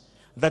knows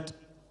that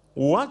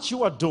what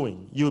you are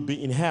doing, you'll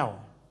be in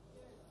hell.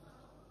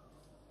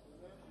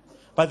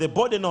 But the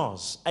body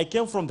knows, I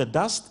came from the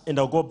dust and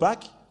I'll go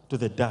back to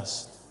the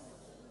dust.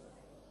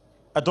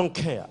 I don't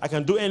care. I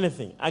can do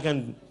anything. I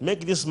can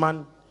make this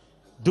man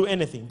do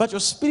anything. But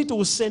your spirit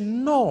will say,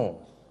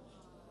 no.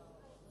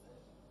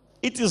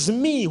 It is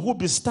me who will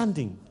be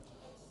standing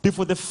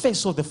before the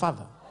face of the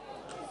Father.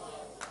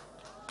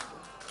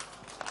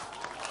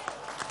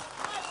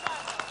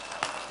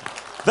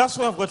 That's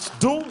why I've got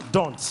do,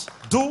 don't.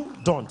 Do,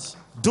 don't.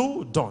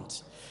 Do,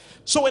 don't.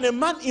 So when a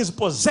man is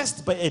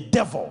possessed by a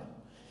devil,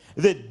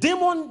 the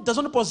demon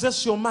doesn't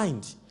possess your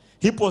mind.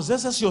 He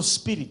possesses your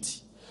spirit.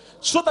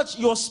 So that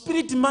your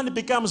spirit man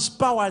becomes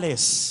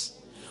powerless.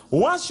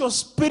 Once your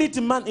spirit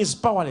man is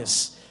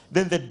powerless,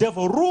 then the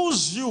devil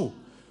rules you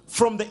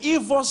from the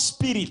evil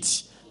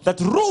spirit that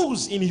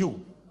rules in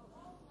you.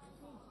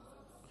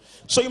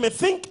 So you may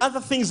think other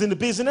things in the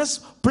business,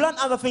 plan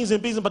other things in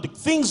business, but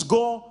things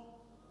go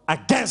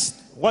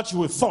against what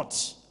you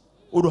thought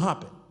would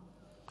happen.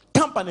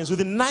 Companies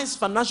with nice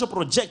financial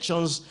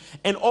projections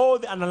and all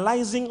the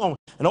analyzing of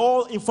and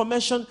all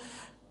information,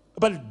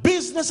 but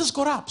businesses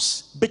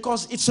collapse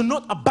because it's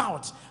not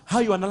about how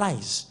you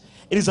analyze.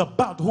 It is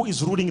about who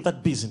is ruling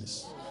that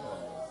business.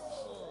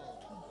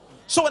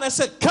 So when I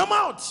said, come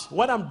out,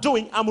 what I'm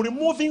doing, I'm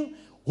removing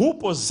who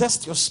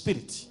possessed your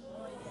spirit.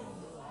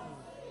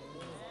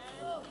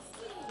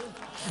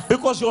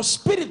 Because your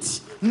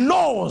spirit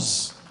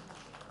knows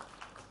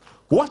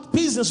what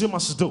business you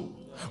must do,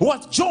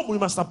 what job we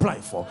must apply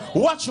for,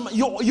 what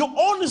your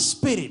own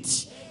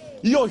spirit,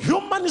 your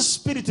human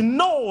spirit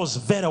knows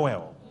very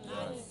well.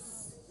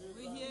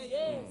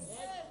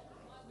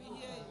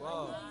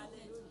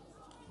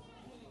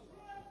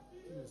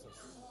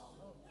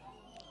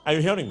 Are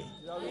you hearing me?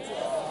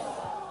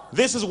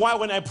 This is why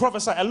when I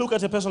prophesy, I look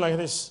at a person like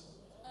this.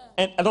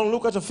 And I don't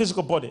look at your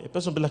physical body. A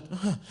person will be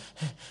like,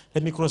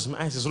 let me close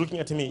my eyes. He's looking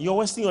at me. You're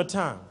wasting your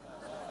time.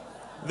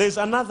 There's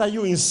another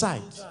you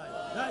inside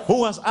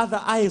who has other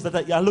eyes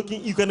that you are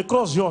looking. You can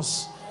close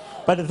yours.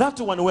 But that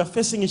one, we're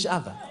facing each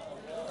other.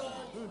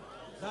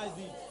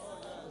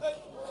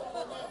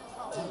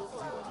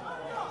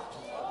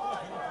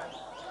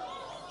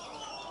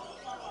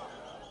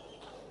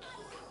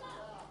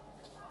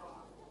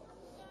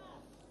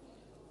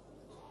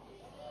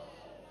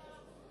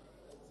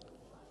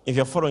 If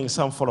you're following,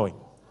 some following.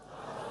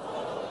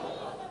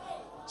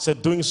 Say,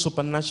 doing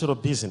supernatural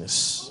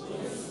business.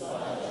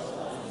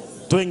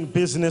 Doing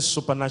business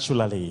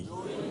supernaturally.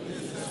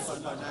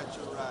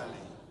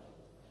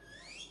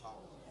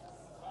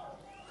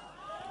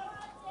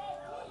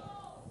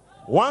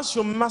 Once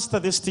you master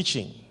this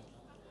teaching,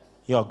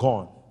 you are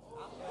gone.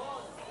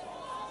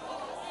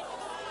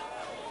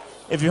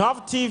 If you have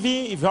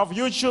TV, if you have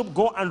YouTube,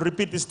 go and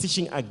repeat this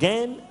teaching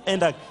again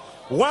and again.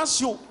 Once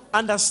you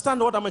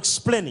understand what I'm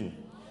explaining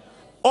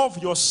of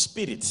your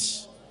spirit,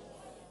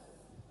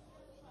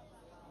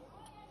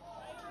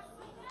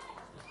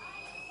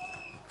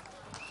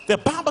 the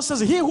Bible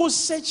says, he who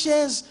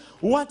searches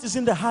what is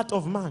in the heart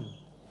of man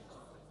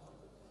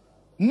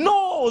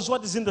knows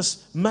what is in the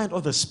mind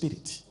of the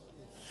spirit.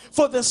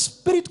 For the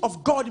Spirit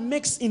of God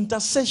makes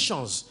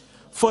intercessions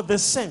for the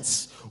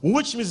saints,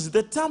 which means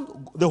the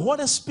time the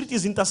Holy Spirit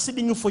is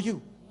interceding for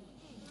you.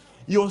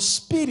 Your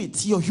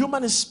spirit, your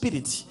human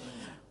spirit,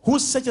 who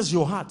searches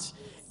your heart,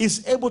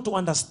 is able to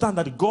understand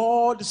that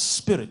God's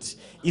Spirit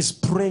is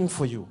praying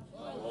for you.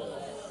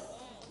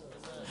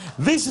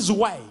 This is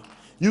why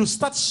you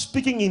start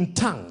speaking in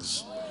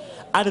tongues.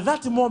 At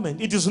that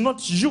moment, it is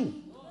not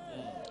you.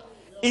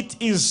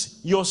 It is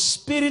your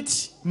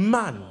spirit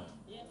man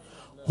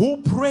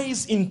who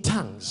prays in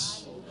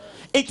tongues.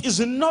 It is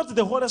not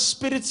the Holy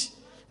Spirit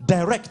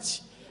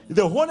direct.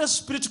 The Holy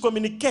Spirit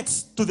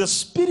communicates to the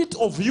spirit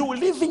of you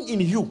living in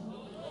you.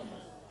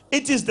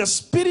 It is the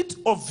spirit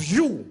of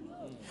you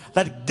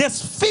that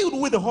gets filled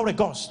with the Holy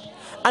Ghost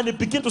and it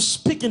begins to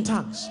speak in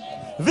tongues.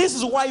 This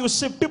is why you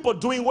see people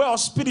doing well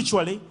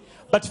spiritually,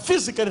 but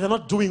physically they're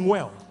not doing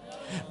well.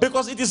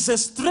 Because it is a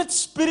straight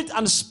spirit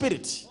and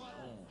spirit.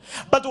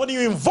 But when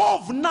you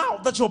involve now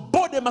that your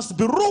body must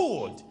be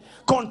ruled,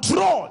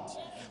 controlled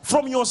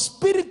from your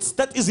spirit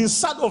that is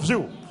inside of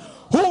you,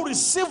 who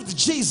received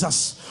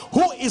Jesus,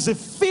 who is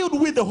filled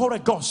with the Holy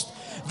Ghost,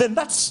 then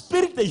that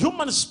spirit, the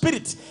human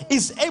spirit,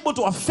 is able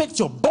to affect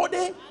your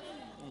body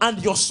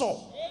and your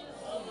soul.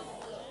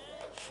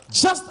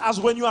 Just as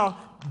when you are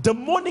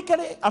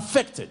demonically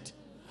affected,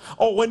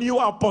 or when you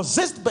are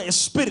possessed by a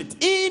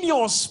spirit in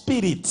your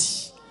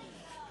spirit,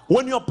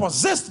 when you are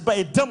possessed by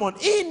a demon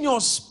in your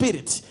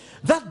spirit,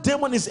 that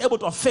demon is able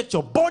to affect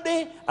your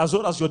body as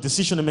well as your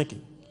decision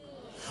making.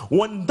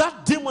 When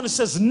that demon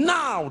says,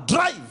 now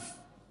drive,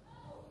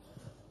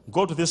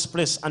 go to this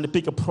place and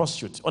pick a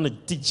prostitute on a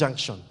D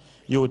junction,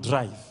 you will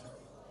drive.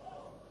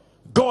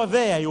 Go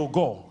there, you will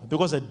go,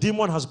 because the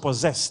demon has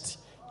possessed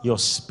your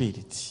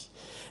spirit.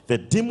 The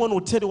demon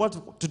will tell you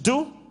what to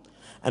do,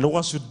 and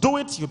once you do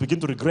it, you begin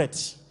to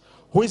regret.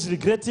 Who is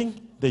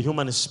regretting? The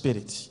human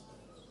spirit.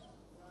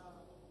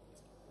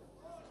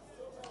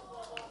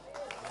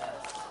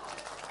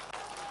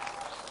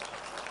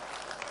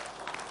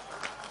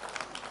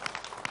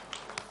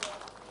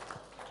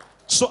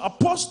 So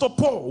Apostle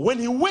Paul, when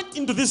he went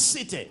into this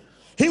city,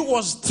 he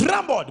was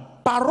troubled,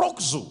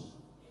 paroxo.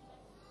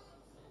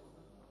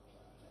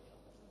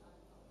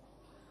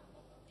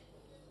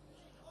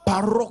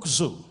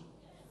 Paroxo.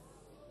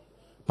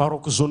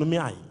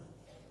 Paroxonomiai.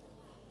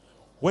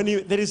 When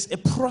there is a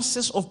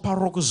process of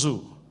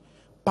paroxo,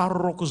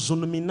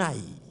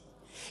 paroxonominai,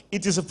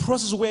 it is a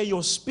process where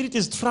your spirit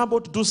is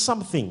troubled to do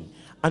something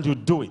and you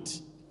do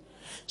it.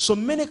 So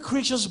many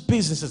Christians'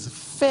 businesses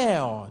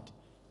failed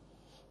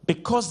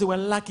because they were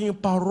lacking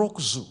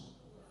paroxo.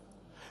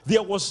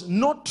 There was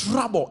no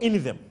trouble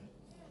in them.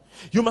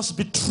 You must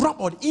be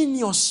troubled in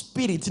your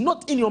spirit,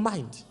 not in your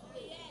mind.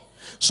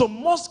 So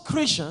most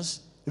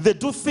Christians, they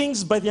do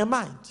things by their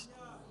mind.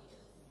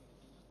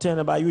 Tell them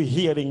about you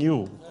hearing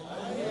you.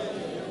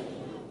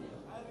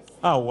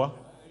 Awa.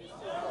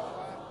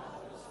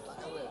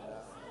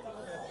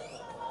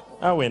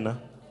 Awena.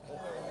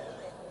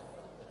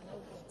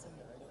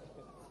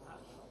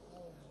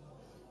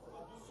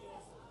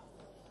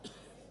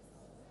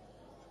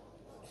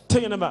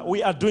 Tell them about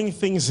we are doing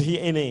things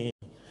here in a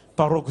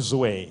paroxy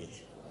way.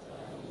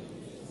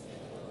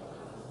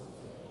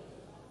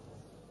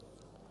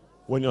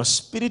 When your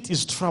spirit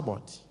is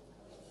troubled,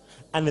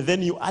 and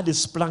then you add a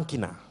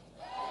splankina.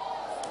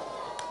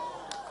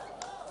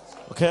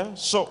 Okay,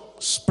 so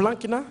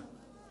splankina,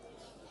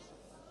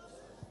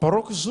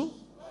 paroxo,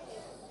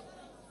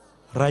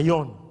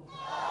 rayon.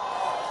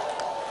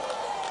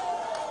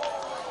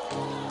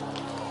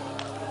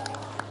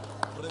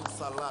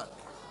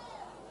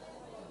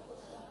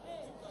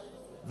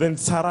 Then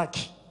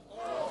sarak.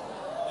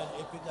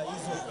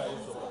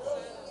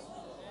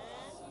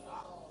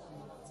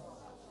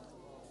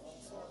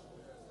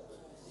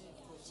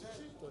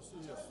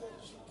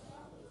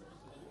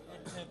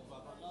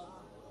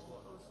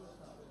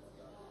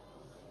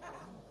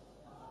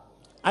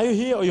 Are you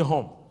here or you're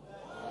home?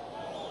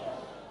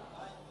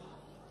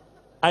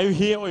 Are you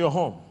here or you're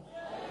home?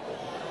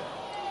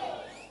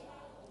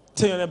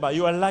 Tell your neighbor,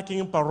 you are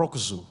lacking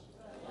paroxo.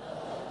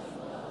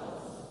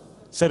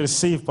 Say,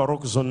 receive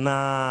paroxo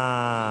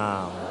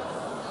now.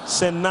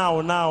 Say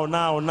now, now,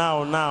 now,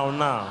 now, now,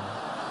 now.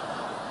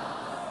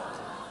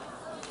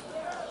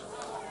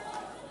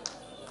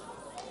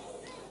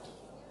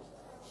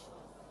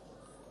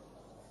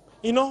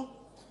 You know,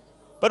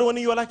 but when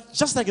you are like,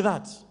 just like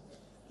that,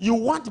 you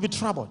want to be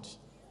troubled.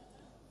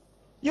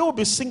 You will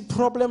be seeing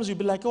problems. You'll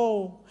be like,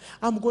 oh,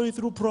 I'm going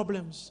through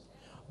problems.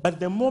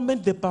 But the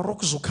moment the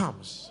paroxo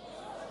comes,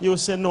 you will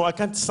say, no, I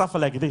can't suffer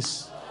like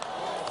this.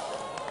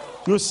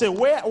 You will say,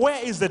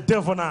 where is the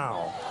devil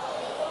now?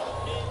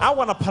 I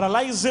want to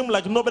paralyze him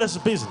like nobody's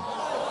business.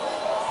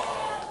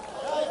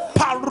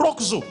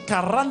 Paroxo.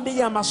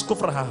 Karandia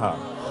maskofrahaha.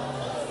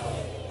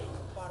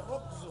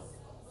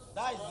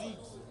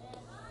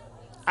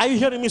 Are you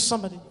hearing me,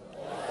 somebody?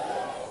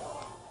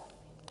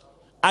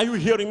 Are you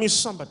hearing me,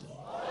 somebody?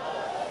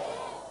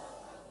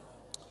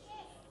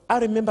 I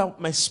remember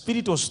my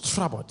spirit was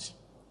troubled.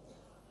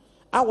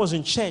 I was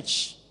in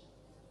church.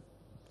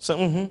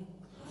 So,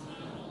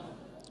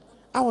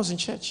 I was in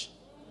church.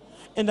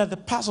 And that the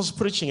pastor was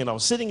preaching, and I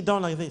was sitting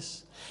down like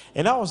this.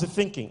 And I was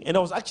thinking, and I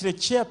was actually a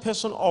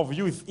chairperson of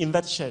youth in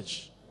that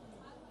church.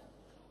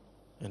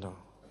 You know,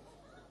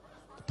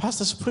 the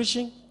pastor's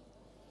preaching,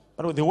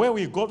 but the way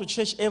we go to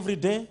church every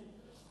day,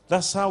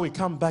 that's how we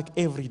come back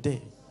every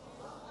day.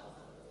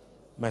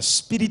 My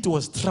spirit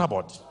was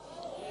troubled.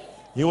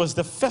 He was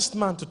the first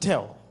man to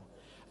tell.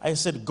 I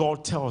said,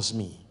 God tells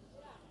me.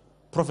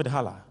 Prophet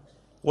Hala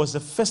was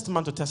the first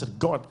man to tell. I said,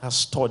 God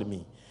has told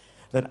me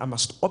that I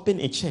must open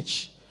a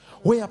church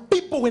where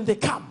people, when they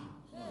come,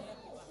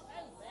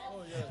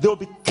 they will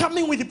be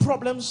coming with the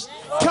problems,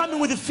 coming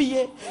with the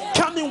fear,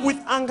 coming with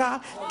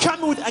anger,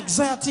 coming with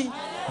anxiety.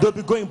 They'll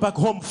be going back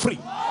home free.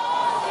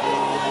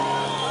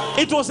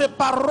 It was a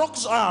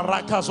paroxysm.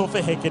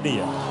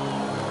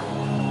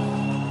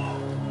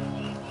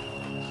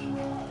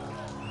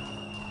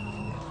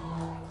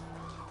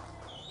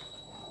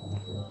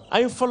 Are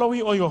you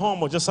following, or you're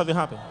home, or just something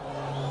happened?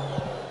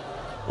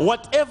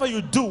 Whatever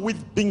you do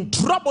with being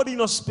troubled in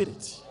your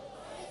spirit.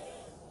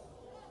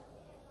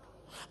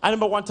 I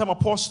remember one time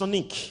Apostle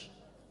Nick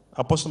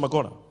Apostle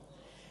Magora.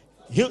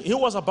 He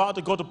was about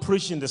to go to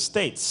preach in the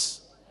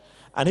States.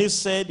 And he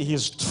said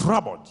he's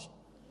troubled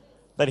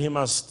that he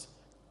must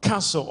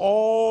cancel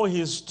all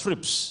his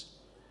trips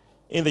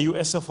in the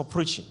USA for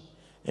preaching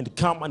and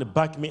come and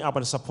back me up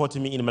and support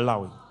me in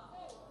Malawi.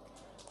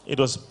 It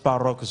was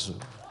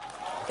Barokuzu.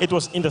 It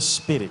was in the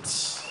spirit.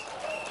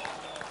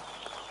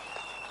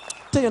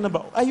 Tell your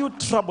neighbor, are you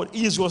troubled?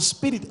 Use your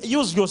spirit.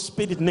 Use your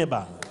spirit,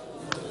 neighbor.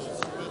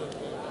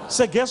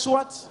 Say, guess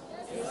what?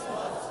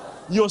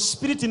 Your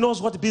spirit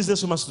knows what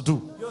business you must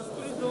do.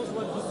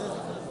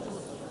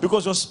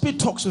 Because your spirit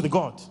talks with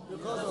God.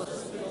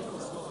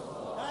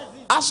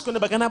 Ask your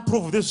neighbor, can I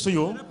prove this to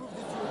you?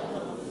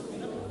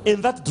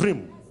 In that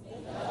dream,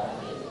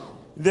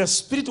 the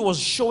spirit was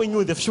showing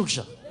you the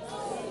future.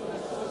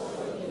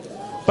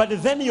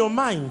 But then your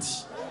mind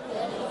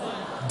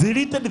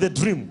deleted the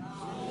dream.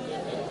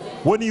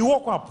 When you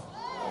woke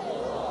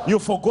up, you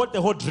forgot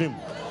the whole dream.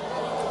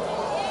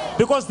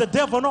 Because the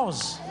devil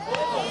knows.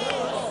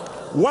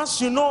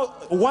 Once you know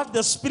what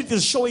the spirit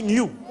is showing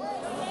you,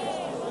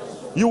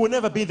 you will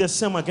never be the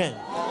same again.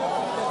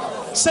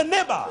 Say,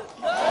 neighbor,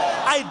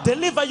 I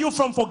deliver you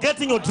from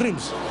forgetting your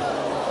dreams.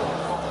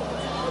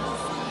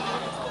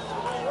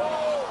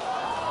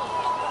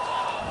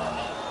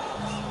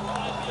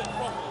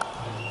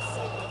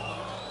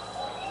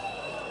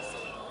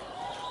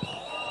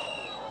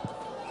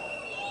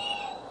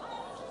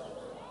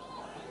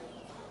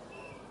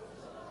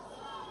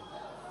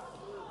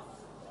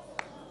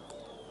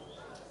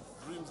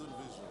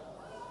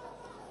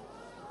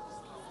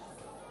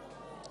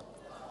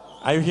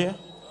 Are you here?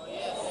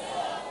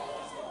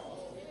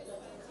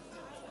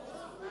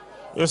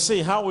 You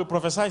see how we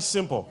prophesy is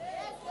simple.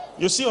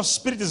 You see, your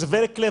spirit is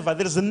very clever.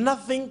 There is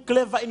nothing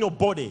clever in your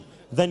body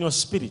than your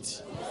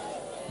spirit.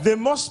 The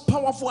most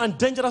powerful and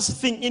dangerous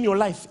thing in your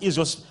life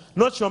is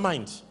not your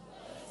mind.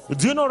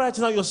 Do you know right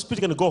now your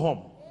spirit can go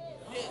home?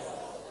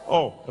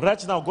 Oh,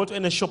 right now, go to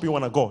any shop you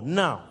want to go.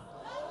 Now.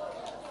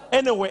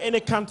 Anywhere, any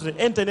country,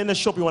 enter in any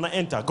shop you want to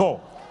enter.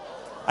 Go.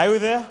 Are you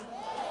there?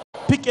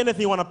 Pick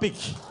anything you want to pick.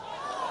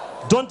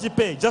 Don't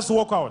pay, just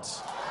walk out.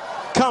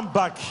 Come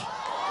back.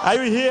 Are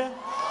you here?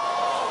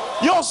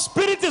 Your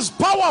spirit is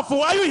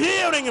powerful. Are you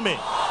hearing me?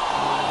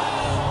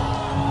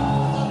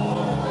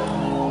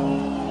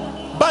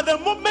 But the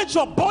moment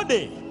your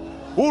body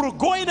will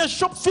go in a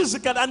shop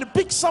physically and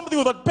pick something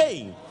without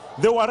paying,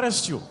 they will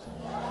arrest you.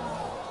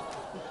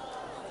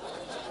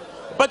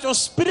 But your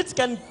spirit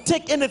can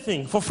take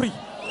anything for free.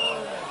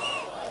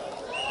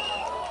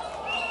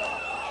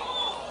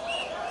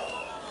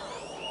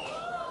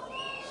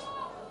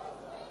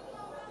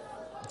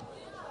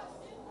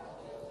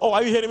 Oh,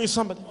 are you hearing me,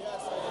 somebody?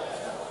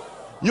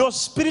 Your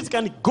spirit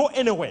can go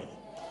anywhere.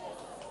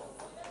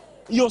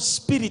 Your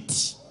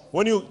spirit,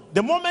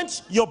 the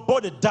moment your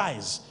body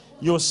dies,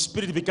 your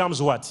spirit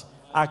becomes what?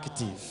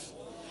 Active.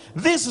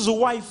 This is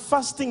why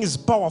fasting is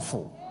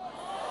powerful.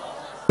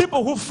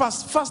 People who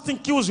fasting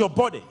kills your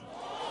body.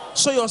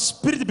 So your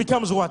spirit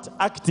becomes what?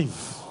 Active.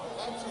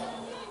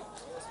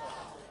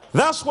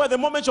 That's why the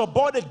moment your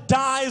body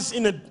dies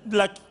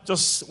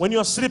just when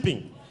you're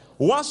sleeping,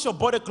 once your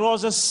body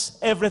closes,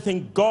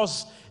 everything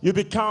goes. You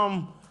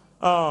become,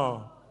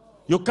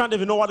 you can't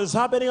even know what is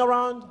happening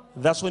around.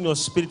 That's when your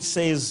spirit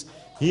says,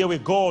 here we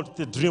go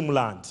to the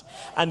dreamland.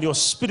 And your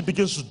spirit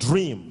begins to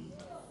dream.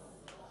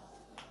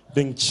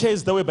 Being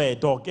chased away by a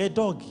dog. A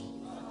dog.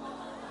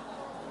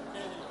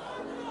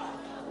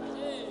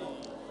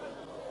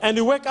 And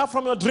you wake up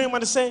from your dream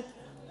and say,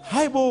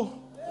 hi, boo.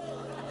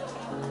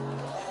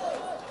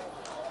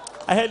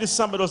 I heard this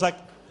somebody was like,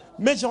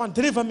 Major One,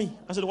 deliver me.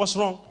 I said, what's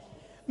wrong?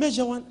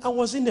 Major One, I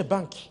was in the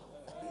bank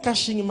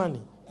cashing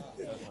money,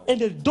 and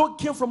the dog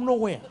came from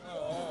nowhere.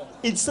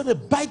 It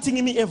started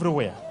biting me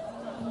everywhere.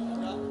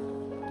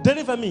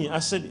 Deliver me. I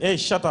said, hey,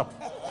 shut up.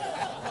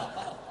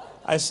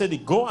 I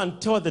said, go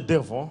and tell the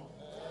devil,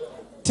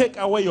 take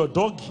away your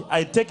dog.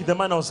 I take the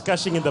man I was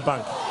cashing in the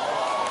bank.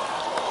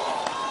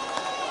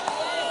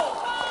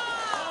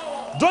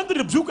 Don't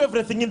rebuke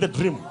everything in the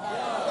dream.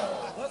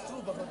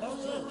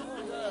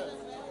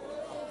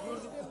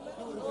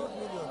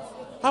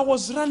 I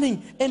was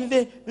running, and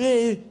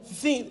the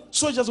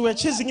soldiers were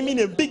chasing me in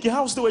a big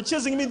house. They were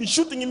chasing me,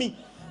 shooting me.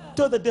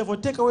 Tell the devil,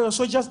 take away your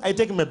soldiers. I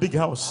take him a big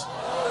house.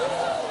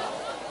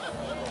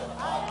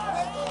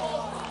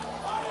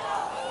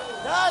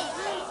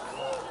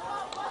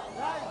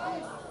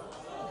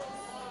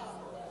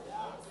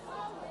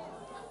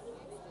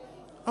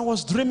 I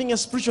was dreaming a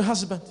spiritual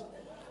husband.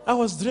 I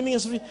was dreaming a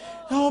spiritual.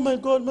 Oh my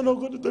God, man, I'm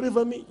going to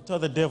deliver me. Tell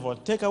the devil,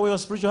 take away your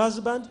spiritual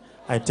husband.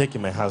 I take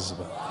him my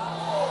husband.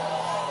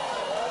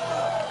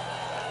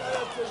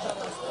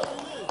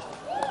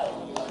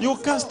 You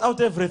cast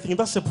out everything.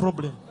 That's a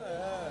problem.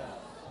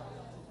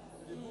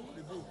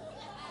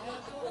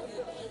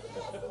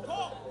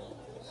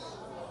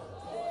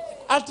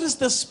 At least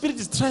the spirit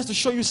tries to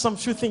show you some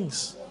few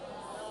things.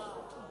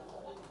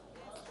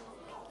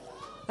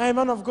 Hey,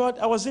 man of God,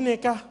 I was in a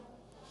car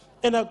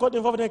and I got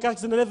involved in a car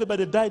accident and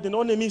everybody died and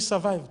only me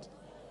survived.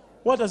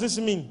 What does this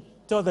mean?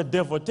 Tell the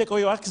devil, take away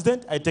your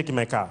accident, I take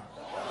my car.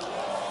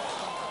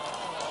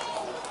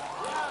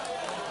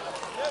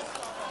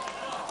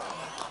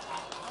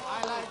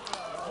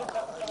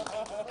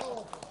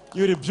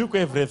 You rebuke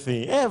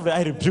everything.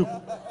 I rebuke.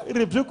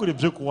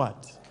 Rebuke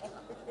what?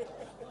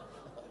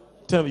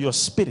 Tell me, your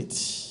spirit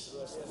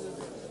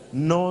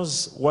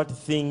knows what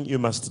thing you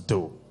must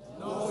do.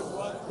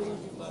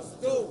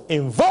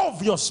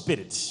 Involve your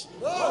spirit.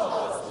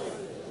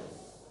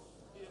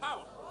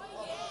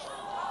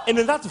 And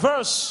in that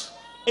verse,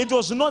 it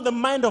was not the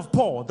mind of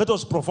Paul that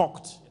was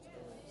provoked.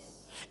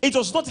 It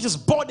was not his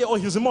body or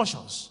his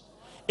emotions.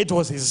 It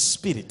was his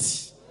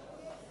spirit.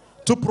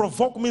 To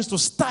provoke means to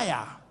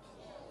stir.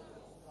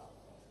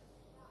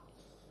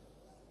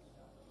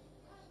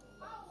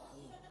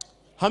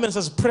 How many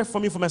says, pray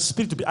for me for my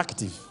spirit to be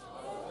active?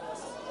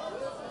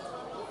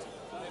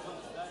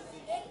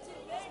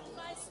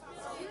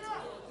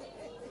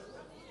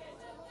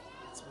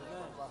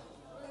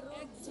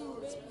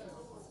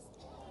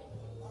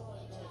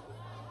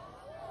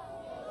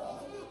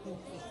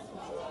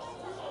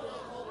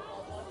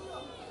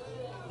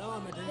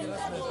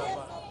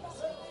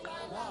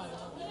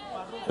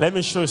 Let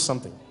me show you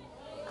something.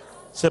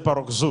 Say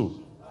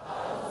parokzu.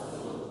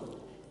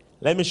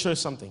 Let me show you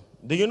something.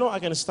 Do you know I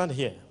can stand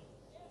here?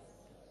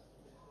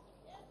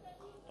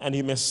 And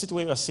you may sit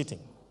where you are sitting.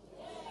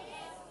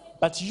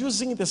 But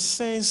using the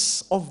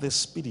sense of the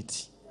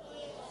spirit.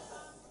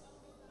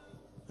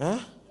 Huh?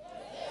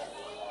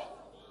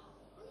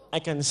 I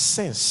can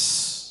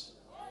sense.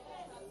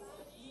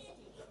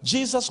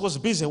 Jesus was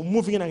busy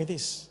moving like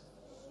this.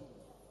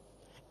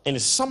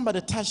 And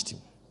somebody touched him.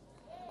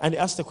 And he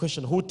asked the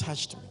question, who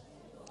touched me?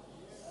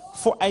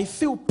 For I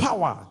feel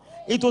power.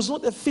 It was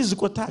not a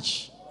physical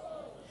touch.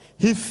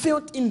 He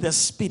felt in the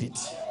spirit.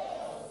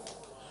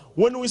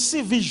 When we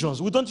see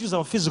visions, we don't use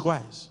our physical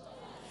eyes.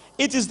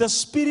 It is the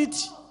spirit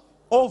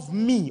of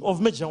me,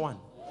 of Major One.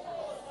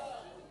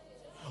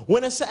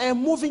 When I say I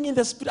am moving in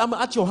the spirit, I'm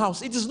at your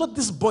house. It is not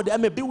this body, I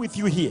may be with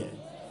you here.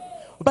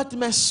 But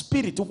my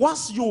spirit,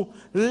 once you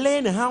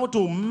learn how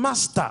to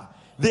master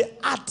the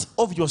art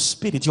of your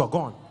spirit, you are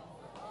gone.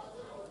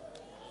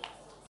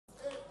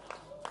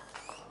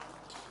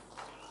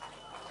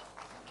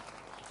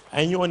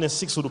 I knew on a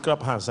 6 would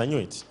clap hands. I knew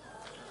it.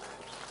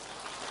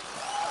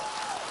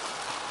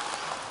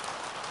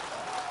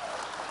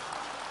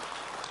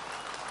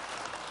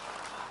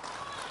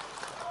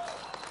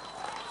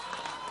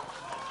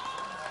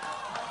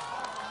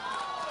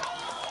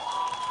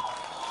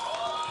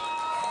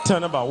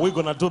 Turn about. We're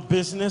going to do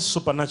business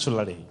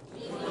supernaturally.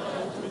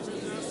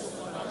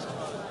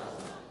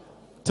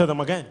 Tell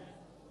them again.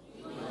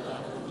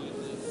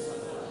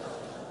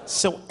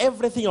 So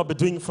everything I'll be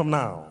doing from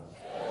now,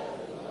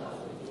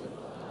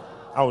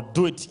 I'll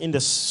do it in the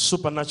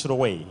supernatural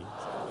way.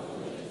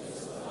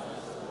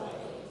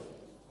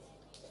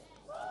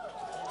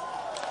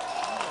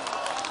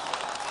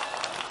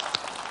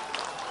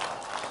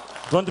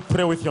 Don't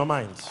pray with your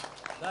mind.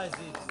 That is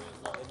it.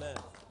 Amen.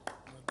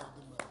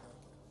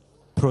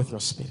 Pray with your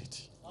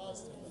spirit.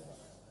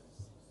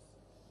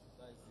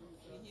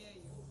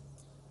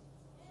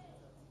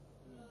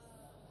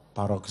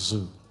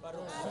 Parokzu.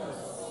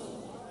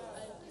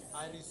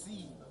 I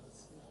receive.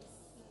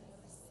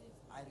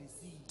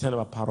 Tell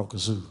about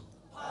parokzu.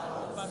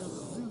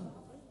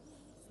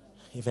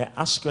 If I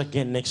ask you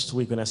again next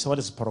week, when I say, what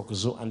is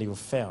parokzu? And you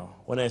fail.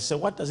 When I say,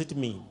 what does it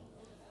mean?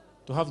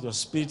 To have your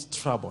spirit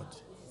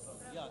troubled.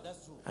 Yeah,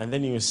 that's true. And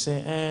then you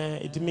say,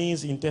 it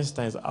means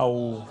intestines.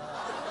 Ow.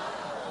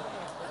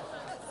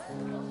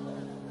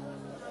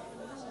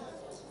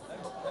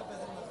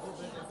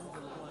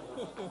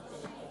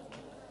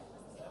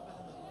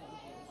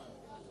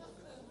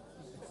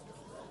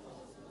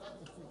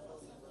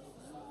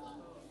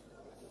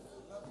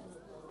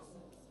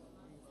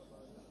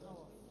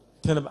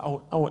 Tell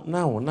them,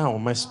 now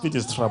my spirit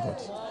is troubled.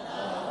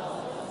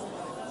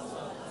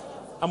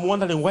 I'm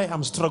wondering why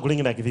I'm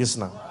struggling like this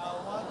now.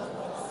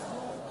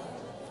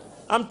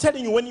 I'm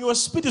telling you, when your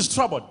spirit is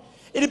troubled,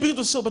 it begins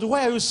to say, but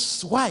why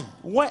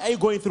are you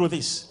going through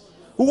this?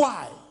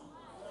 Why?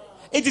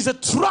 It is a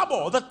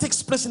trouble that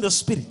takes place in the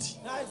spirit.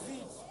 That's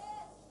it.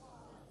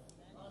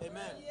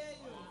 Amen.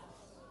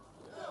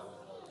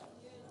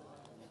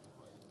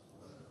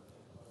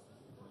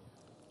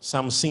 So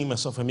I'm seeing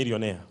myself a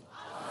millionaire.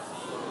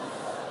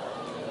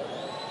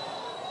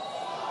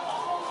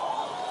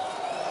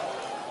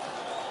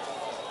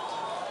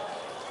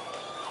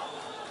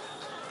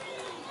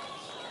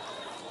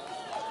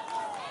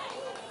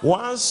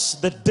 Once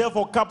the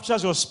devil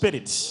captures your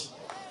spirit,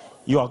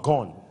 you are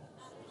gone.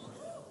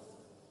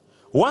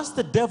 Once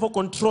the devil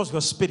controls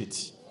your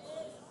spirit,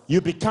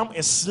 you become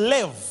a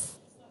slave.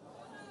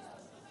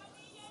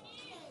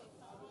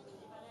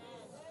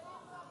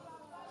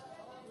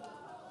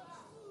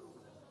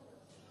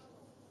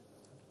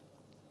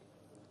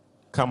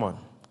 Come on,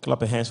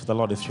 clap your hands for the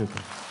Lord if you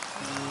can.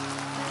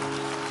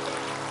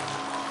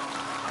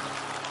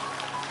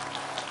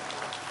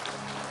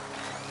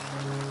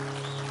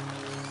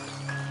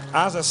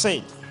 As I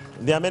said,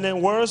 there are many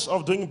ways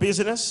of doing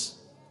business.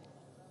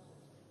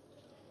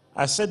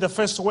 I said the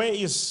first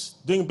way is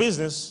doing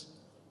business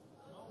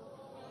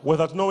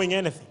without knowing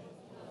anything.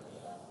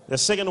 The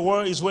second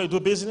word is where you do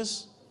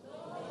business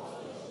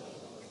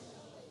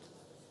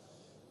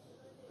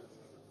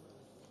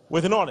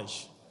with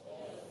knowledge.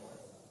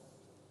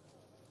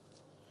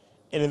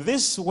 And in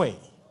this way,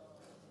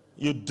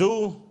 you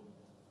do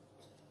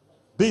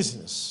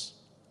business.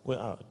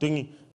 Doing